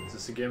say! Is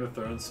this a Game of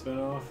Thrones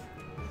spinoff?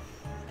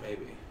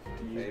 Maybe.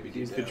 Maybe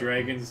Use the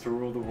dragons to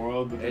rule the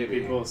world, but then Maybe.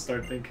 people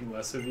start thinking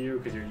less of you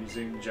because you're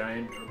using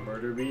giant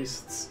murder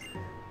beasts.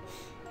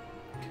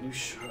 Can you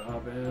shut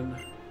up, Ann?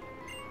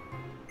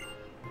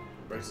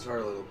 Breaks his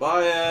heart a little.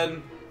 Bye,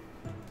 Ed.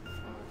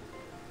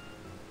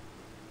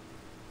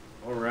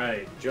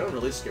 Alright. Joe, I'm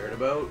really scared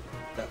about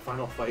that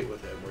final fight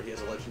with him where he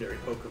has a legendary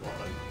Pokemon.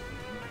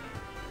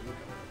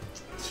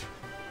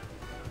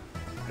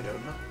 I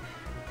don't know.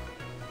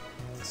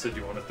 So do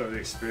you want to throw the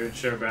experience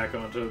share back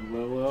onto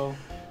Lilo?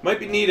 Might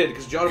be needed,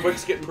 because John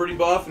Wick's getting pretty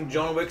buff, and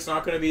John Wick's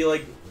not going to be,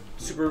 like,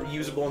 super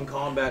usable in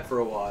combat for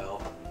a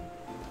while.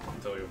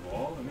 Until he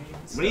evolves? I mean,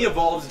 When he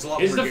evolves, it's a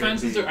lot his more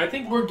defenses guaranteed. are, I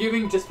think we're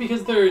giving, just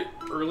because they're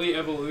early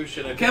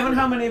evolution. I think Kevin, we're-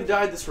 how many have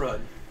died this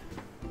run?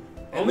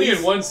 Only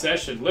in one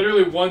session.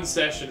 Literally one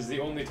session is the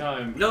only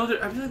time. No, I feel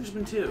like there's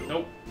been 2.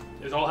 Nope.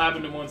 It all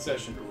happened in one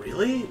session.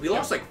 Really? We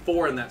lost like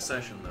 4 in that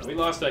session, though. We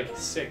lost like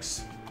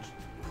 6.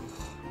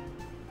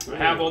 I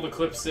have all the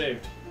clips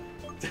saved.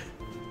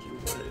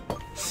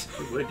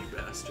 You would, you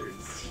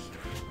bastards.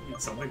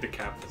 Need something to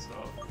cap this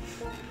off.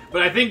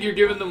 But I think you're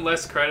giving them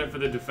less credit for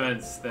the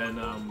defense than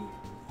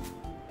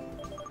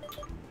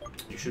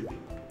you should be.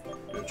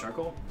 You have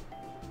charcoal?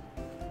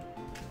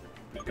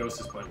 The ghost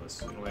is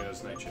pointless. It only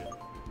knows Nightshade.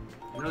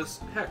 You know, it's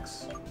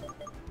Hex.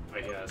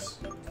 I guess.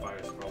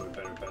 Fire's probably a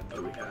better bet Do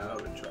though. we have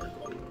a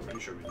charcoal? Pretty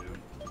sure we do.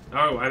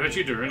 Oh, I bet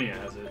you Darinia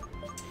has it.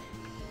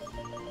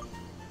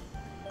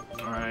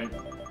 Alright.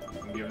 You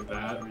can give it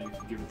that, or you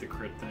can give it the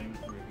crit thing,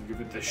 or you can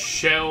give it the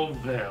Shell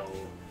Bell.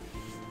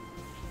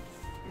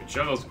 I mean,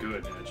 Shell Bell's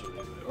good, actually.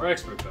 Or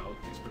Expert Belt.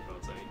 Expert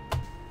Belt's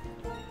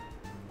 8.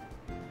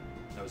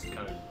 That was kind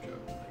of a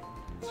joke.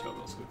 Like, Shell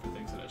Bell's good for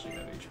things that actually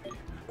have HP.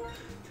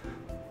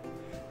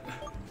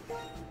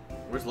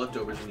 Where's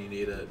leftovers when you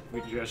need it?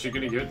 Wait, you actually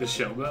gonna give it the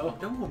Shell Bell?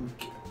 No,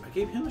 I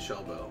gave him a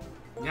shell bell.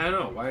 Yeah, I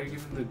know. Why are you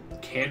giving the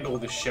candle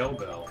the Shell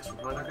Bell? Because we're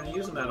probably not going to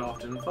use them that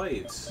often in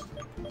fights.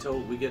 Until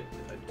we get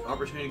an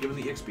opportunity to give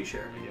him the XP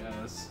share.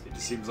 Yes. It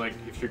just seems like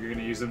if you're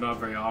gonna use them not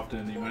very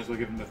often, you might as well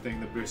give them the thing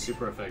that boosts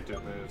super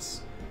effective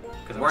moves.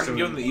 Or I can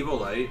give him the Evil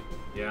Light.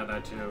 Yeah,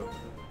 that too.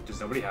 Does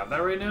nobody have that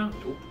right now?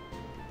 Nope.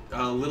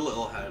 Little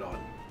Ill had it on.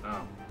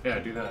 Oh. Yeah,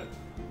 do that.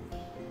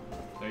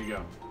 There you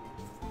go.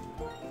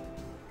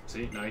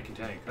 See, now you can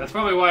tank. That's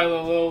probably why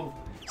Lil...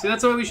 See,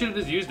 that's why we should have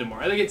just used it more.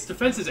 I think its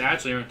defenses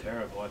actually aren't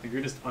terrible. I think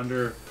you're just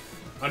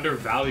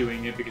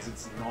undervaluing it because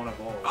it's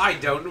non-evolved. I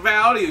don't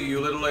value you,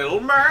 little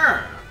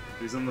mer.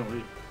 Who's in the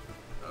lead?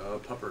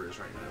 Pupper is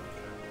right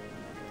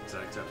now. Is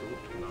that acceptable?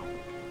 No.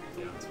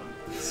 Yeah, that's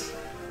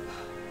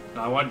fine.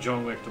 No, I want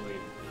John Wick to lead.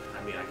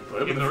 I mean, I can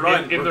put him in In the the-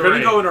 front. in We're the gonna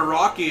rain. go in a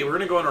rocky. We're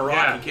gonna go in a rocky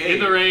Yeah, cave.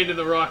 in the rain, in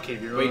the rock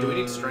cave. You're Wait, do we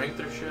need strength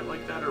or shit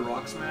like that, or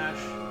rock smash?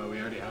 We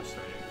already have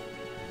strength.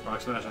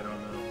 Rock smash, I don't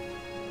know.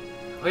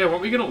 Oh yeah,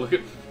 weren't we gonna look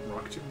at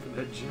Rock Tomb for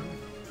that gym?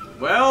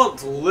 Well,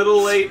 it's a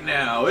little late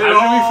now. It How did we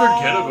all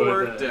forget about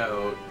worked that?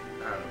 out.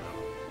 I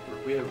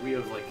don't know. We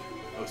have like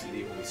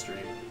OCD when we stream.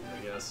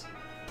 I guess.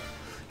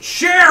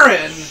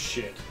 Sharon!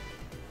 Shit.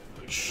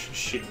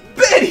 Shit.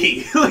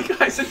 Betty! Like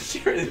I said,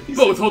 Sharon.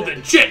 Both hold the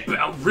jet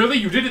bell. Really?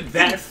 You did it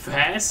that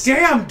fast?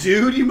 Damn,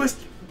 dude, you must.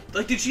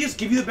 Like, did she just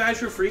give you the badge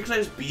for free because I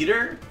just beat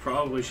her?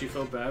 Probably. She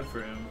felt bad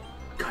for him.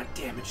 God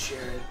damn it,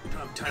 Sharon. We don't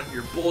have time for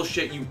your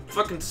bullshit, you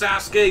fucking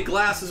Sasuke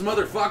glasses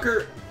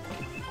motherfucker.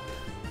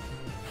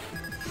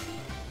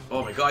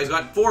 Oh my god, he's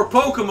got 4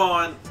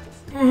 Pokemon!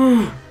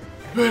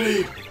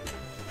 Betty!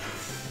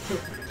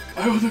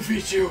 I will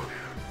defeat you.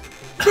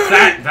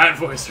 That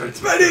voice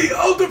hurts me. Betty,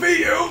 I'll defeat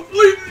you!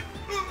 Leave me!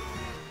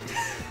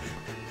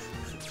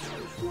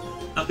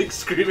 I'm like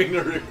screaming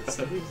Naruto.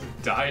 Something's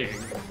dying.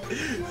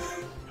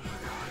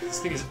 This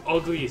thing is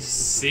ugly as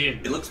sin.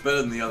 It looks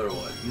better than the other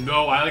one.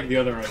 No, I like the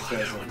other one.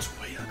 That one's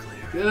way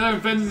uglier. The other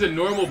one is a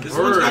normal This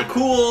bird. one's not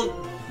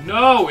cool.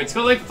 No, it's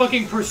got like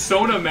fucking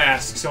persona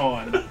masks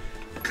on.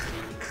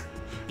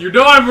 You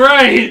know I'm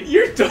right!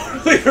 You're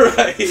totally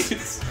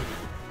right.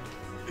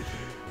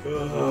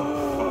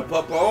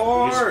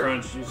 Papa! Use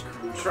crunch, use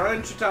crunch.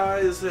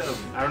 Crunchitize him.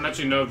 I don't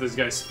actually know if this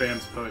guy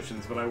spams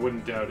potions, but I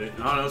wouldn't doubt it.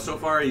 I don't know, so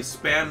far he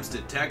spams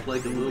detect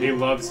like a little He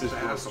loves his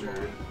bastard.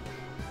 Pokemon.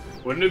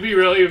 Wouldn't it be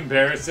really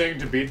embarrassing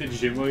to beat the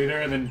gym leader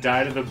and then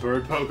die to the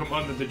bird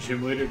Pokemon that the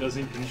gym leader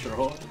doesn't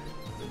control?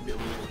 It'd be a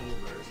little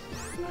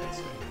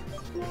embarrassing.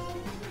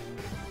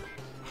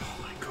 Oh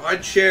my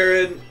god,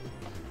 Sharon!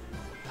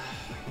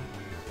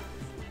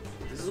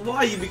 This is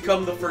why you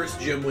become the first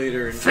gym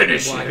leader in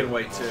Finish Black him. and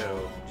White 2.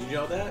 Did you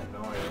know that? No,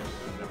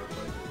 I've never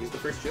played. He's the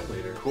first gym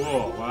leader.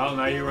 Cool. Well,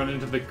 now you run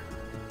into the...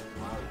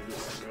 Wow, you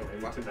just go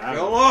right into that.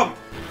 Kill him!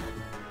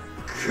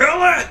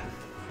 Kill it!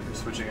 You're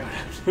switching out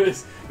after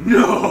this.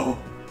 No!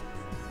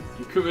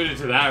 You committed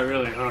to that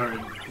really hard.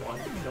 Why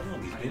did you kill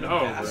him? He's I being a know,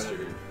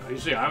 bastard. but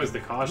usually I was the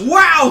cautious.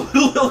 Wow!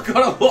 Lil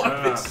got a lot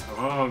of this.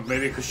 Oh,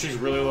 maybe because she's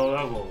really low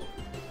level.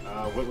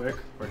 Whitwick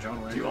or John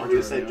Wick. Do you want me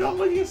to say John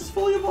Wick is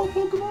fully evolved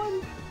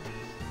Pokemon?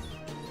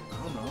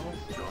 I don't know.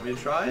 Do you want me to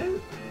try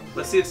it?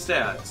 Let's see its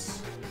stats.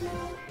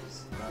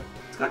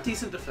 It's got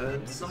decent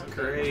defense. It's not You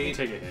great.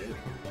 take a hit.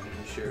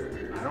 Sure.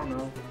 I don't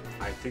know.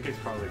 I think it's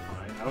probably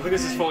fine. I don't think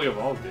this is fully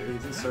evolved, dude.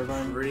 Is it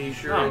Servine? Pretty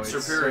sure No, it's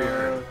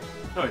superior.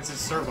 No, it's a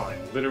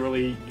Servine.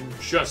 Literally, you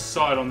just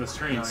saw it on the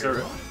screen. No, you're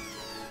Servine.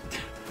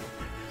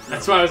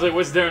 That's why I was like,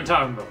 what's Darren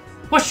talking about?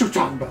 What you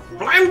talking about?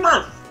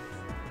 Flamber!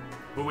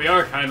 But we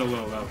are kind of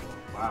low level.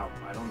 Wow,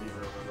 I don't even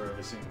remember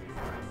ever seeing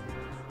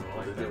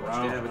the Much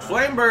damage.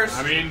 Flame burst!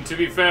 I mean, to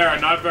be fair,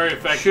 not very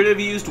effective. Should have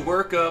used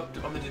work up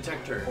on the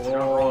detector. It's not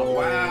wrong.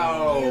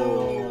 Wow!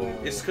 Oh.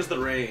 It's because of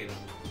the rain.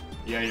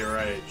 Yeah, you're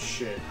right.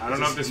 Shit. I don't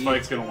know if this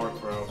fight's gonna work,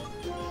 bro.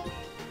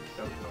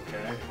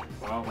 Okay.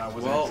 Well, that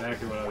wasn't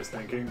exactly what I was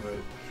thinking, but...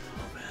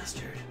 Oh,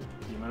 bastard.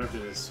 You might have to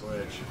just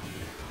switch.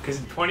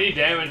 Because 20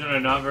 damage on a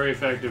not very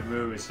effective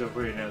move is still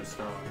pretty damn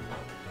strong.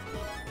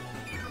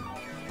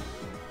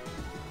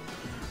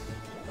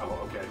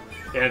 Oh, okay.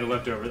 It had the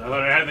leftovers. I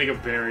thought I had like a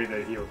berry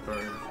that healed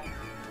burn.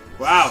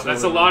 Wow, So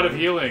that's a lot of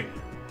annoying. healing.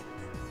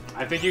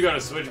 I think you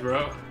gotta switch,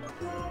 bro.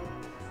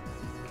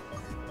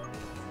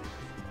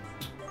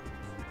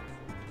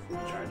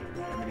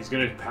 I mean, he's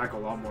gonna pack a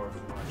lot more of a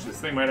punch. This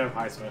thing might have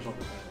high special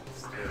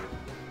defense. Too.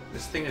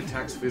 This thing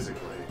attacks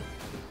physically.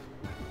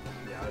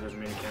 Yeah, that doesn't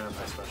mean it can't have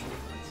high special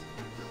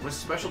defense. What does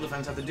special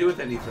defense have to do with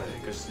anything?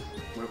 Because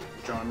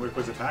John Wick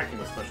was attacking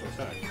with special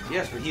attack.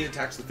 Yes, but he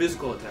attacks the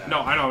physical attack.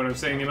 No, I know, but I'm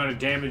saying the amount of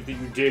damage that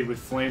you did with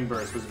Flame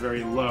Burst was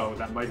very low.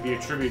 That might be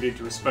attributed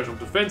to a special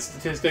defense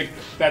statistic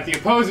that the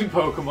opposing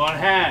Pokemon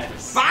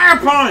has. Fire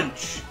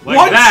Punch! Like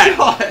One that.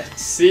 shot!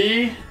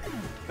 See?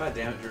 God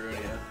damn it,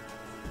 Darunia.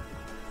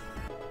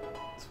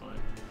 It's fine.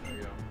 There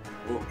you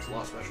go. Whoa, it's a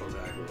lot of special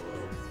attack with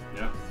low.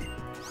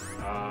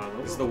 Yeah.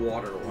 This is the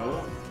water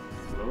Low.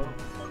 one. Low.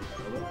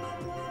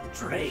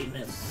 Drain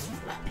his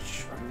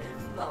flesh from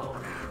his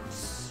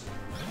bones.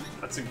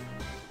 That's a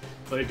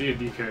play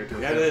D&D character.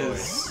 Yeah, it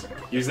is.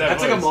 Use that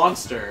That's voice. like a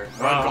monster.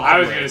 Or a I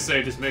was goblin. gonna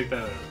say just make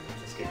that.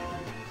 Just kidding.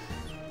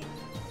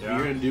 Yeah.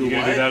 You're gonna do You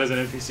gonna what? do that as an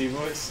NPC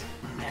voice?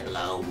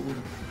 Hello.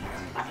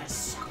 But it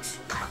sucks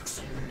cocks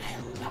in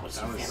hell. That was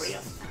very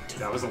effective.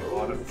 That was a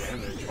lot of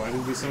damage. Why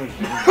did it do so much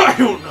damage? I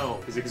don't know.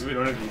 Is it because we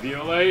don't have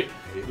Video Light?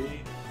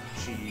 Maybe.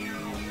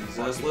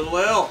 Jesus, little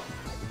L.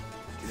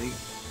 Do you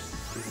think?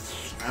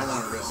 I don't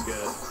want to risk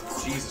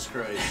it. Jesus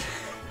Christ.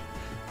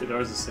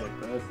 Vidar's a safe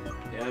bet.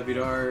 Yeah,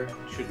 Vidar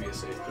should be a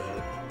safe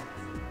bet.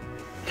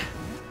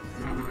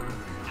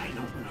 I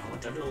don't know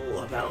what to do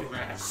about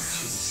this.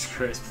 Jesus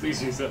Christ,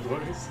 please use that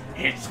voice.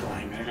 It's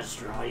going to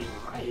destroy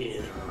my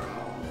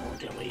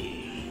road.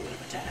 We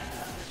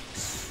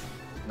attacked.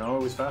 No,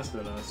 it was faster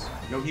than us.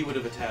 No, he would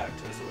have attacked,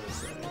 is what I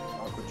said.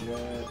 Aqua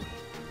Jet.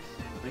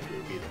 I think we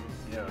would beat him.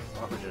 Yeah,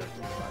 Aqua Jet.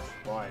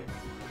 Why?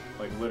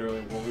 Like,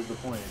 literally, what was the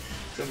point?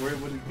 Except where it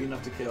wouldn't be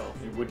enough to kill.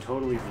 It would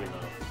totally be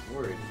enough.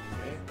 Worried.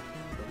 Okay.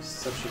 That was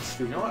such a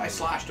stupid. You know what? I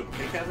slashed him.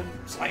 Okay, Kevin?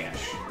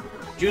 Slash.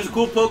 Choose a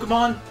cool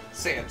Pokemon.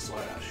 Sand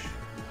Slash.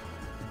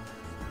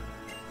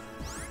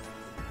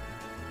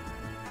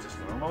 Just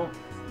normal?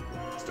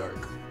 It's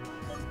dark.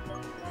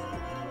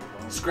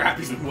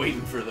 Scrappy's been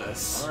waiting for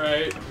this.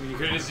 Alright, you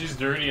could have just used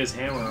Dirty as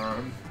Hammer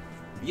Arm.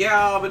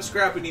 Yeah, but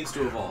Scrappy needs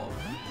to evolve.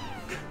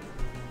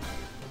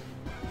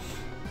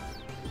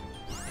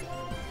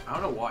 I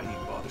don't know why he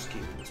bothers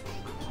keeping this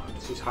Pokemon.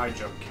 It's just high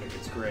jump kick,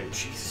 it's great.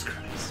 Jesus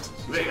Christ.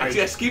 Wait, I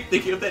just keep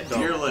thinking of that Don't.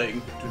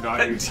 deerling. Do not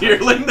That use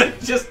deerling that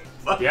just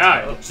fucked Yeah,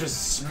 up. it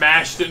just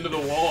smashed into the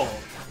wall.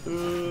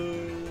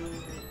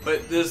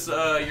 But this,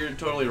 you're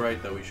totally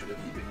right though, we should have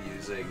been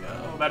using,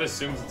 Well, that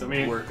assumes it's, I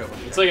mean, work up on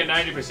the it's like a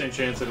 90%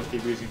 chance that it'll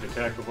keep using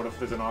Detect, but what if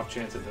there's an off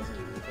chance it doesn't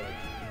use Detect?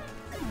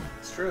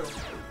 It's true.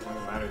 It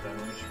won't matter that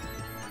much.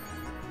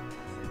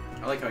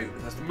 I like how he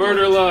has to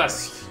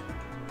Murderlust!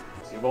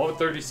 Is he evolved at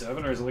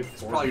 37 or is it like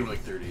 40? Probably like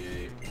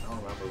 38. I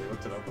don't remember, we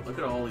looked it up. Look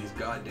at all these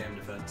goddamn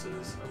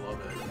defenses. I love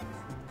it.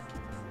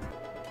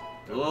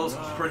 Willow's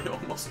pretty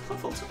almost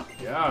leveled up.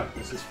 Yeah,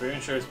 this is fair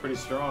and share is pretty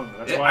strong.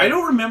 That's Yeah, why I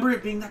don't remember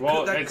it being that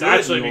well, good. it's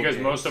actually because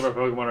most of our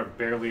Pokemon are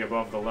barely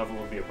above the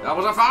level of the opponent. That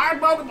was a fine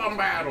Pokemon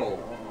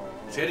battle! Oh.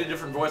 She had a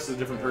different voice as a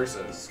different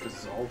person. Because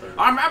it's older.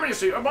 I'm happy to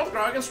see you're both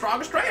growing as strong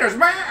as trainers,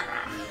 man!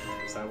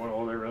 Is that what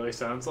older really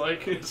sounds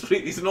like?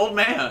 He's an old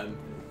man.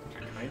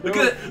 I know. Look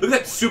at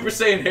that Super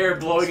Saiyan hair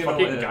blowing It's in the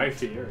fucking wind. Guy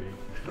Fieri.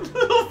 A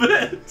little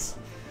bit.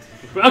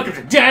 Welcome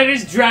to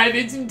Diners,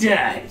 Drive-Ins, and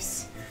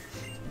Dives.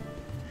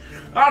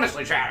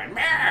 Honestly, Sharon,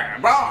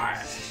 man, boy.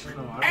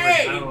 Oh, I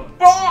Hey, don't-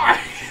 boy.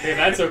 Hey,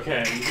 that's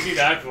okay. You can do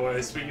that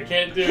voice, but you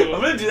can't do. I'm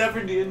gonna do that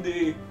for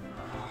D&D.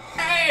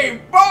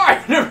 Hey,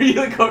 boy. Whenever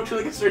you go to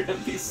like a certain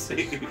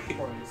NPC.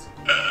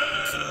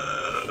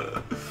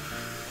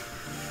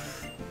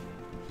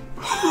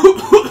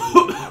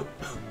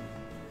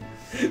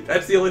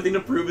 That's the only thing to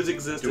prove his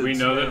existence. Do we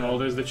know that man.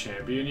 Alder's the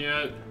champion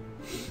yet?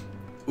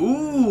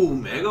 Ooh,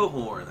 Mega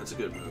Horn. That's a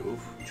good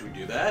move. Should we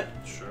do that?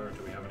 Sure.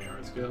 Do we have any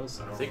art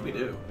skills? I think we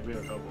remember. do. I think we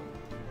have a couple.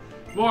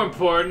 More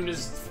important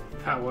is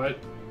what?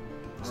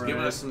 Just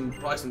giving us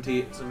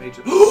probably some H.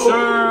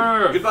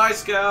 Sure. Goodbye,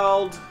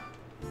 Scald.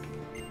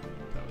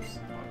 That was the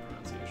wrong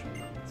pronunciation.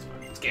 That's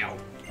fine.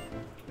 Scald.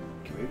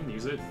 Can we even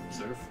use it?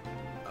 Surf.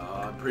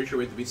 I'm pretty sure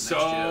we have to beat the So,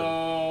 next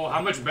gym.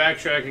 how much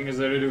backtracking is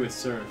there to do with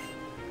surf?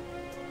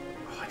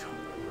 Oh, I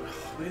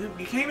don't know.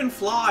 You can't even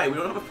fly. We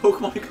don't have a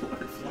Pokemon that can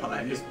learn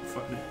fly. Just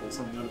fucking pull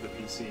something out of the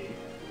PC.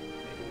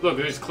 Look,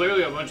 there's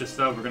clearly a bunch of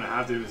stuff we're gonna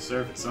have to do with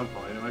surf at some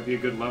point. It might be a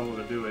good level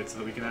to do it so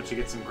that we can actually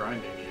get some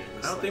grinding in.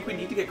 I don't think we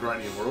need to get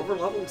grinding. We're over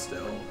leveled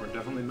still. No, we're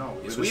definitely not.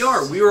 Yes, we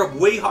are. We are a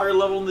way higher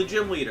level than the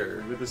gym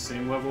leader. We're the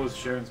same level as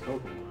Sharon's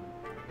Pokemon.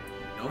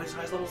 No, his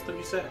highest level is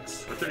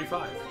 36 or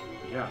 35.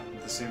 Yeah,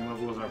 the same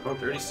level as our Pokemon.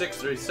 36,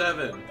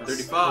 37, That's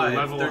 35, a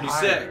level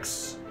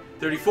 36,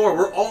 34.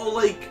 We're all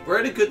like, we're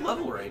at a good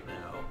level right now.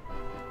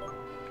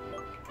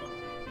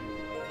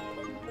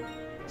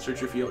 Search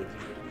your feelings.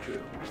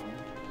 True.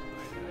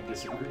 I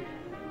disagree.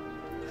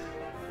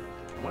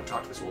 I want to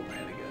talk to this old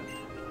man again.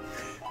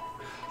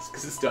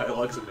 Because his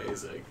dialogue's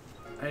amazing.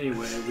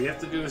 Anyway, we have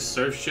to do this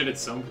surf shit at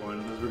some point,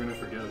 otherwise we're gonna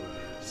forget about it.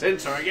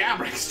 Since our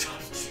yammering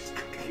stuff just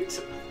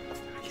cookies.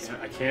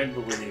 I can't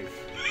believe.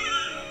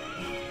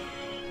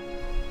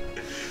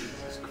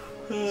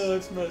 Oh,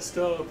 that's messed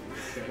up.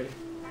 Okay.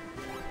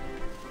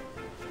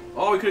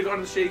 Oh, we could have gone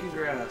to the shaking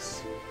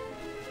grass.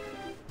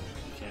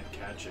 You can't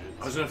catch it.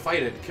 I was gonna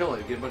fight it, kill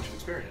it, get a bunch of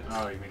experience.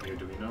 Oh, you mean your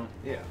Arduino?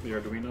 Yeah.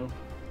 Your Arduino?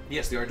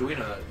 Yes, the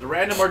Arduino. The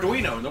random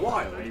Arduino in the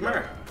wild.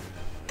 Meh.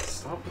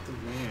 Stop with the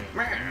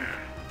man.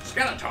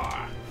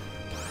 Skeletor.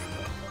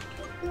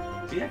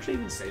 Did he actually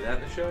even say that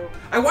in the show?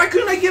 Why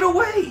couldn't I get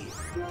away?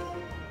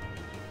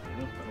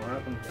 That'll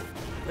happen.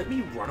 Let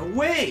me run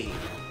away.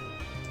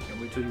 Can't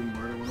wait till you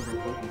murder one of our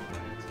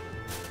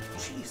Pokemon.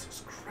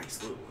 Jesus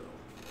Christ, Lulu.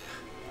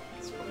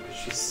 It's probably because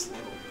she's slow.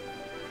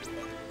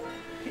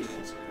 Hey,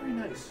 that's very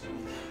nice.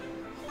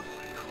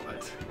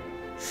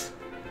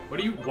 What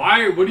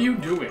are you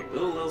doing?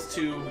 Little Lil's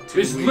too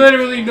There's weak.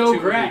 literally no Too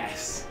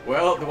grass. weak.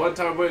 Well, the one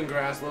time I went in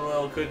grass, Little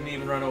Lil couldn't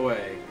even run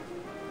away.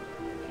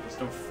 Just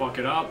don't fuck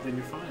it up, then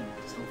you're fine.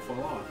 Just don't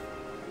fall off.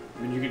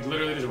 I mean, you could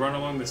literally just run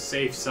along the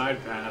safe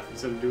side path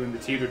instead of doing the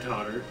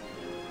teeter-totter.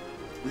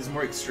 This is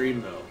more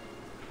extreme, though.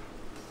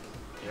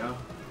 Yeah.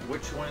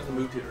 Which one is the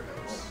move tutor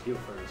house? Heal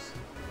first.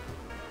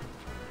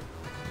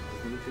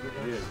 The move tutor It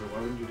house? is, but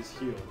why wouldn't you just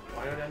heal?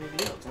 Why don't I need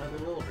to heal? It's only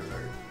the Lil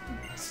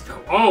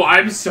preserve. Oh,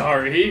 I'm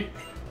sorry.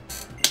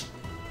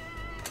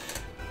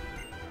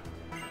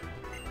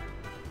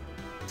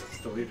 It's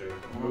the leader.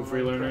 Move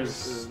free learners.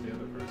 Person. The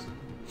other person.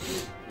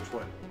 Which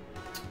one?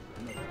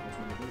 I don't know which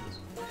one it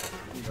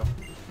is. There you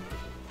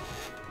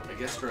go. I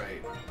guessed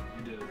right.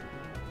 You did.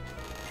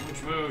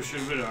 Which move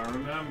should I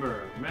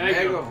remember?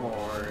 Mega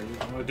Horn.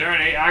 Well,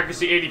 Darren,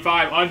 accuracy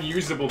 85,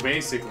 unusable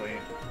basically.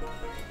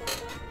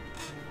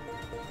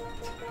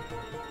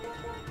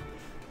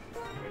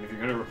 I mean, if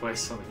you're gonna replace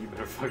something, you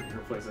better fucking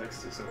replace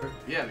Ecstasy Sword.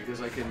 Yeah,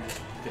 because I can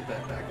get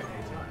that back at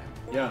any time.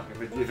 Yeah,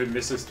 if it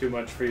misses too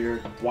much for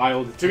your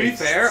wild To be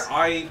tastes. fair,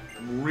 I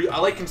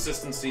like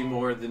consistency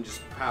more than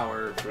just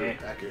power for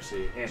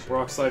accuracy.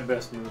 Rock Slide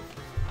best move.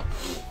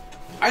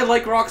 I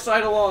like Rock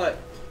Slide a lot.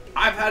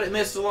 I've had it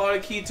missed a lot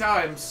of key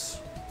times.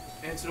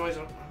 And so I'm not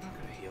gonna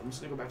heal. I'm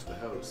just gonna go back to the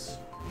house.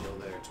 Heal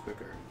there, it's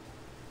quicker.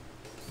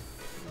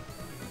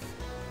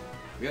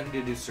 We gotta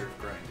do surf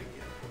grinding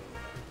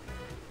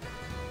yet.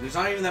 There's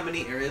not even that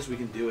many areas we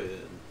can do it in.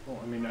 Well,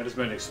 I mean, I just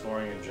meant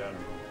exploring in general.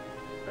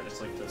 I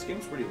just like This to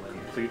game's pretty linear.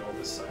 complete all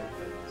the side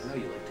I things. know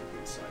you like to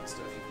do side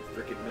stuff.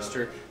 You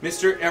freaking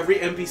Mr. Every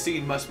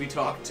NPC must be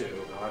talked to.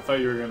 Oh, I thought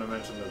you were gonna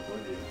mention the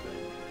Oblivion thing.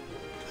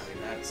 I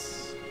mean,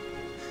 that's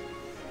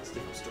a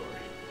different story.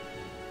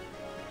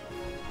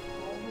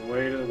 All the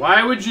way to.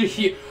 Why would you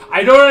heal?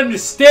 I don't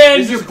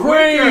understand your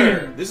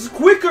brain. This is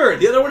quicker.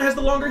 The other one has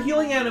the longer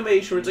healing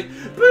animation where it's like,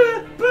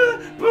 bah,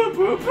 bah, bah,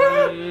 bah,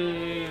 bah.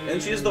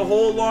 And she has the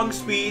whole long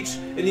speech,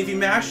 and if you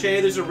mash A,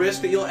 there's a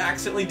risk that you'll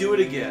accidentally do it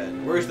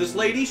again. Whereas this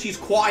lady, she's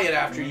quiet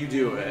after you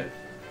do it.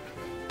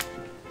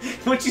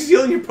 When she's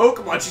healing your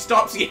Pokemon, she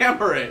stops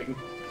yammering.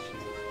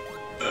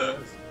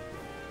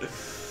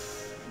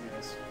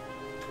 Yes.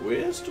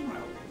 Twist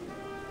around.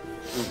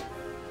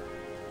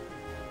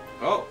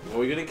 Oh, what are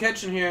we gonna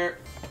catch in here?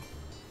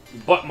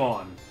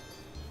 Buttmon.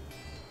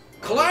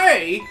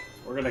 Clay!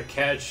 We're gonna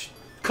catch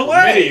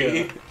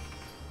Clay!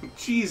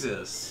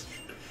 Jesus.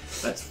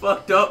 That's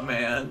fucked up,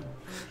 man.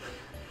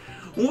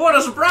 What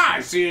a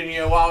surprise seeing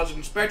you while I was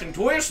inspecting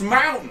Twist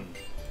Mountain.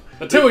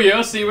 The two of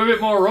you seem a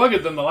bit more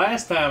rugged than the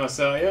last time I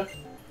saw you.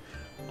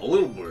 A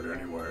little bit,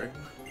 anyway.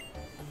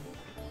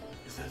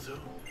 Is that so?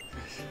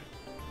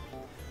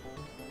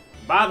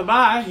 By the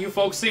by, you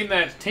folks seen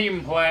that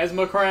Team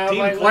Plasma crowd Team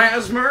lately?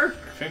 Plasmer?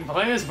 Team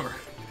Plasma.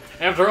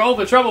 After all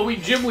the trouble, we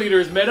gym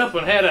leaders met up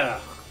and had a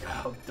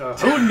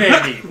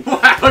hoot-nanny.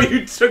 Wow,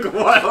 you took a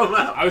while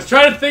now. I was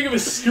trying to think of a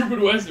stupid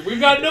Western. We've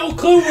got no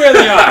clue where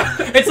they are.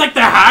 It's like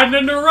they're hiding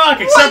in the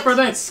rock, except for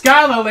that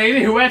Skylar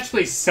lady who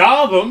actually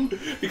saw them.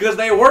 Because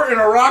they weren't in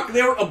a rock,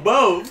 they were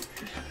above.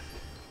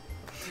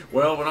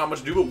 Well, we're not much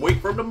to do but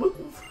wait for them to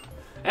move.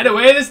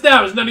 Anyway, this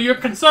now is none of your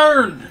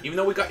concern. Even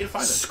though we got you to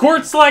find it.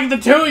 Squirts like the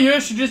two of you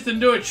should just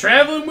enjoy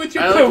traveling with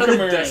your I like how the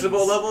Pokemon.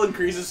 decibel level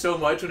increases so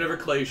much whenever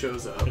Clay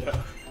shows up.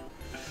 Yeah.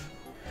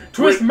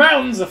 Twist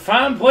Mountain's a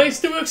fine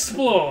place to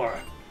explore.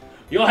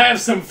 You'll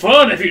have some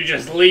fun if you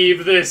just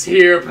leave this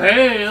here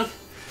path.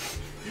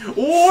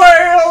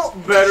 Well,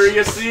 better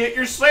you see it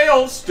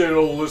yourself instead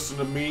of listen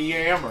to me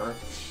yammer.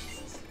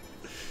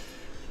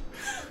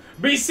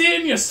 Be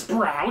seeing you,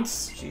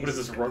 Sprouts. What is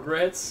this,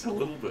 Rugrats? A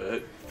little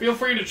bit. Feel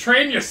free to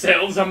train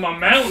yourselves on my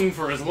mountain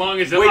for as long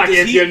as you Wait, like, does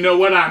if he- you know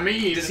what I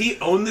mean. Does he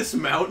own this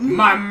mountain?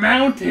 My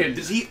mountain.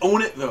 Does he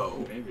own it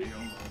though? Maybe, I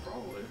don't know,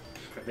 probably.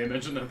 They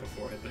mentioned that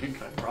before, I think.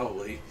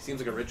 Probably. He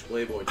seems like a rich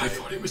playboy type. I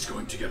thought he was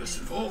going to get us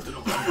involved in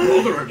a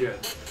boulder again.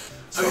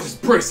 I was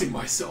just bracing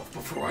myself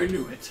before I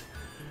knew it.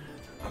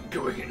 I'm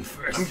going in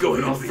first. I'm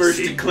going in first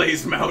to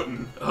Clay's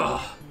mountain.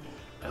 Ugh.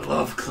 I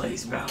love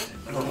Clay's mountain.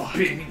 I love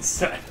being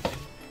inside.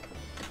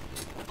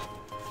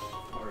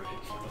 Alright,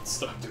 let's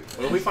stop doing that.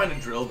 What do we find a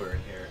Drillbur in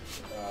here?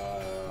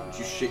 Did Did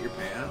you shit your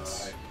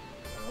pants?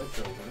 I like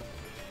Drillbur.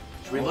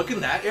 Should we look in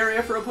that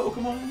area for a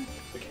Pokemon?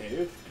 The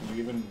cave? Can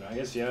we even... I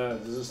guess, yeah,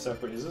 this is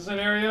separate. Is this an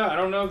area? I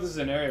don't know if this is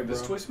an area, bro.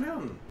 This Twist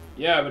Mountain.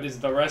 Yeah, but is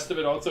the rest of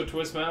it also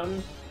Twist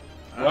Mountain?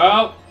 Uh,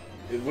 Well...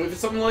 If it's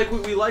something like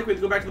what we like, we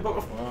have to go back to the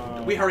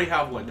Pokemon. We already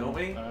have one, don't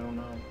we? I don't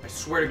know. I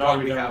swear to No, God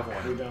we we don't. have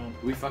one. We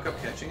don't. Do we fuck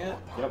up catching it?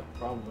 Yep,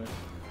 probably.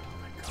 Oh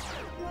my God.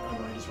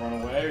 want to just run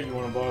away, or you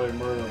want to bother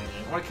murdering it?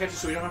 I want to catch it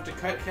so we don't have to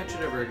catch it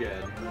ever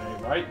again.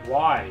 Right?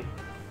 Why?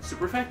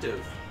 Super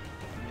effective.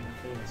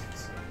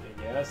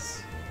 I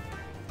guess.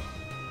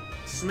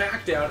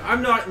 Smackdown.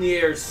 I'm not in the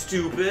air,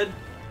 stupid.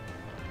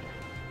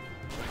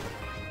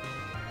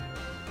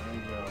 There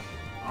you go.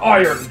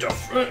 Iron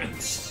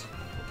Defense!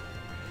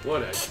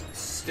 What a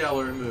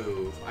stellar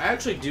move. I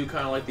actually do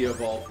kind of like the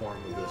evolved form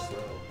of this,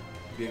 though.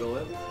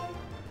 Gigalith.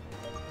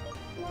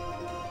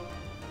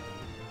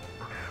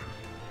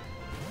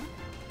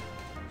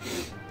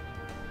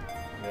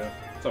 Yeah,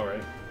 it's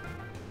alright.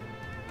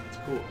 It's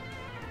cool.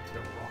 It's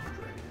gonna rock the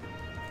dragon.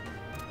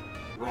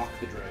 Rock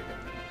the dragon.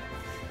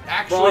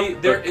 Actually,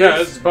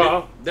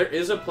 there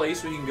is a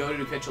place we can go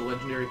to catch a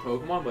legendary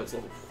Pokemon, but it's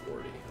level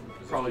 40.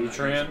 Probably not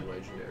Tran? using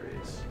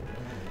legendaries.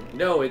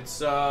 No,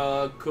 it's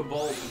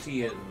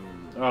Cobaltian.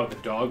 Oh, the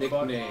dog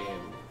fuck?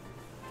 nickname.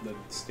 The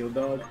steel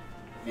dog?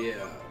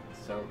 Yeah.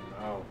 So,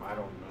 oh, I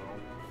don't know.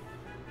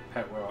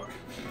 Pet Rock.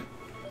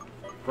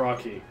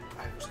 Rocky.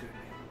 I was gonna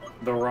name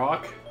The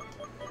Rock?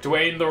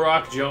 Dwayne The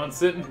Rock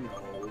Johnson? him.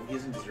 No, he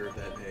doesn't deserve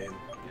that name.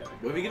 Yeah.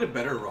 What if we get a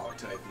better rock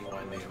type? You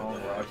want to name Call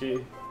him that?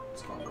 Rocky.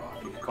 Let's call him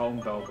Rocky. You can call him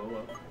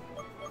Balboa.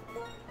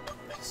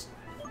 That's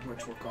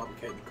much more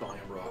complicated than calling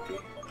him Rocky.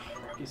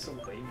 Rocky's so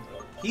lame,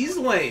 though. He's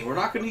lame. We're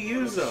not going to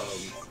use him.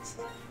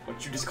 Why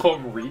don't you just call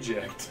him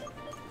Reject?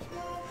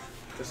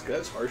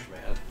 That's harsh,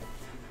 man.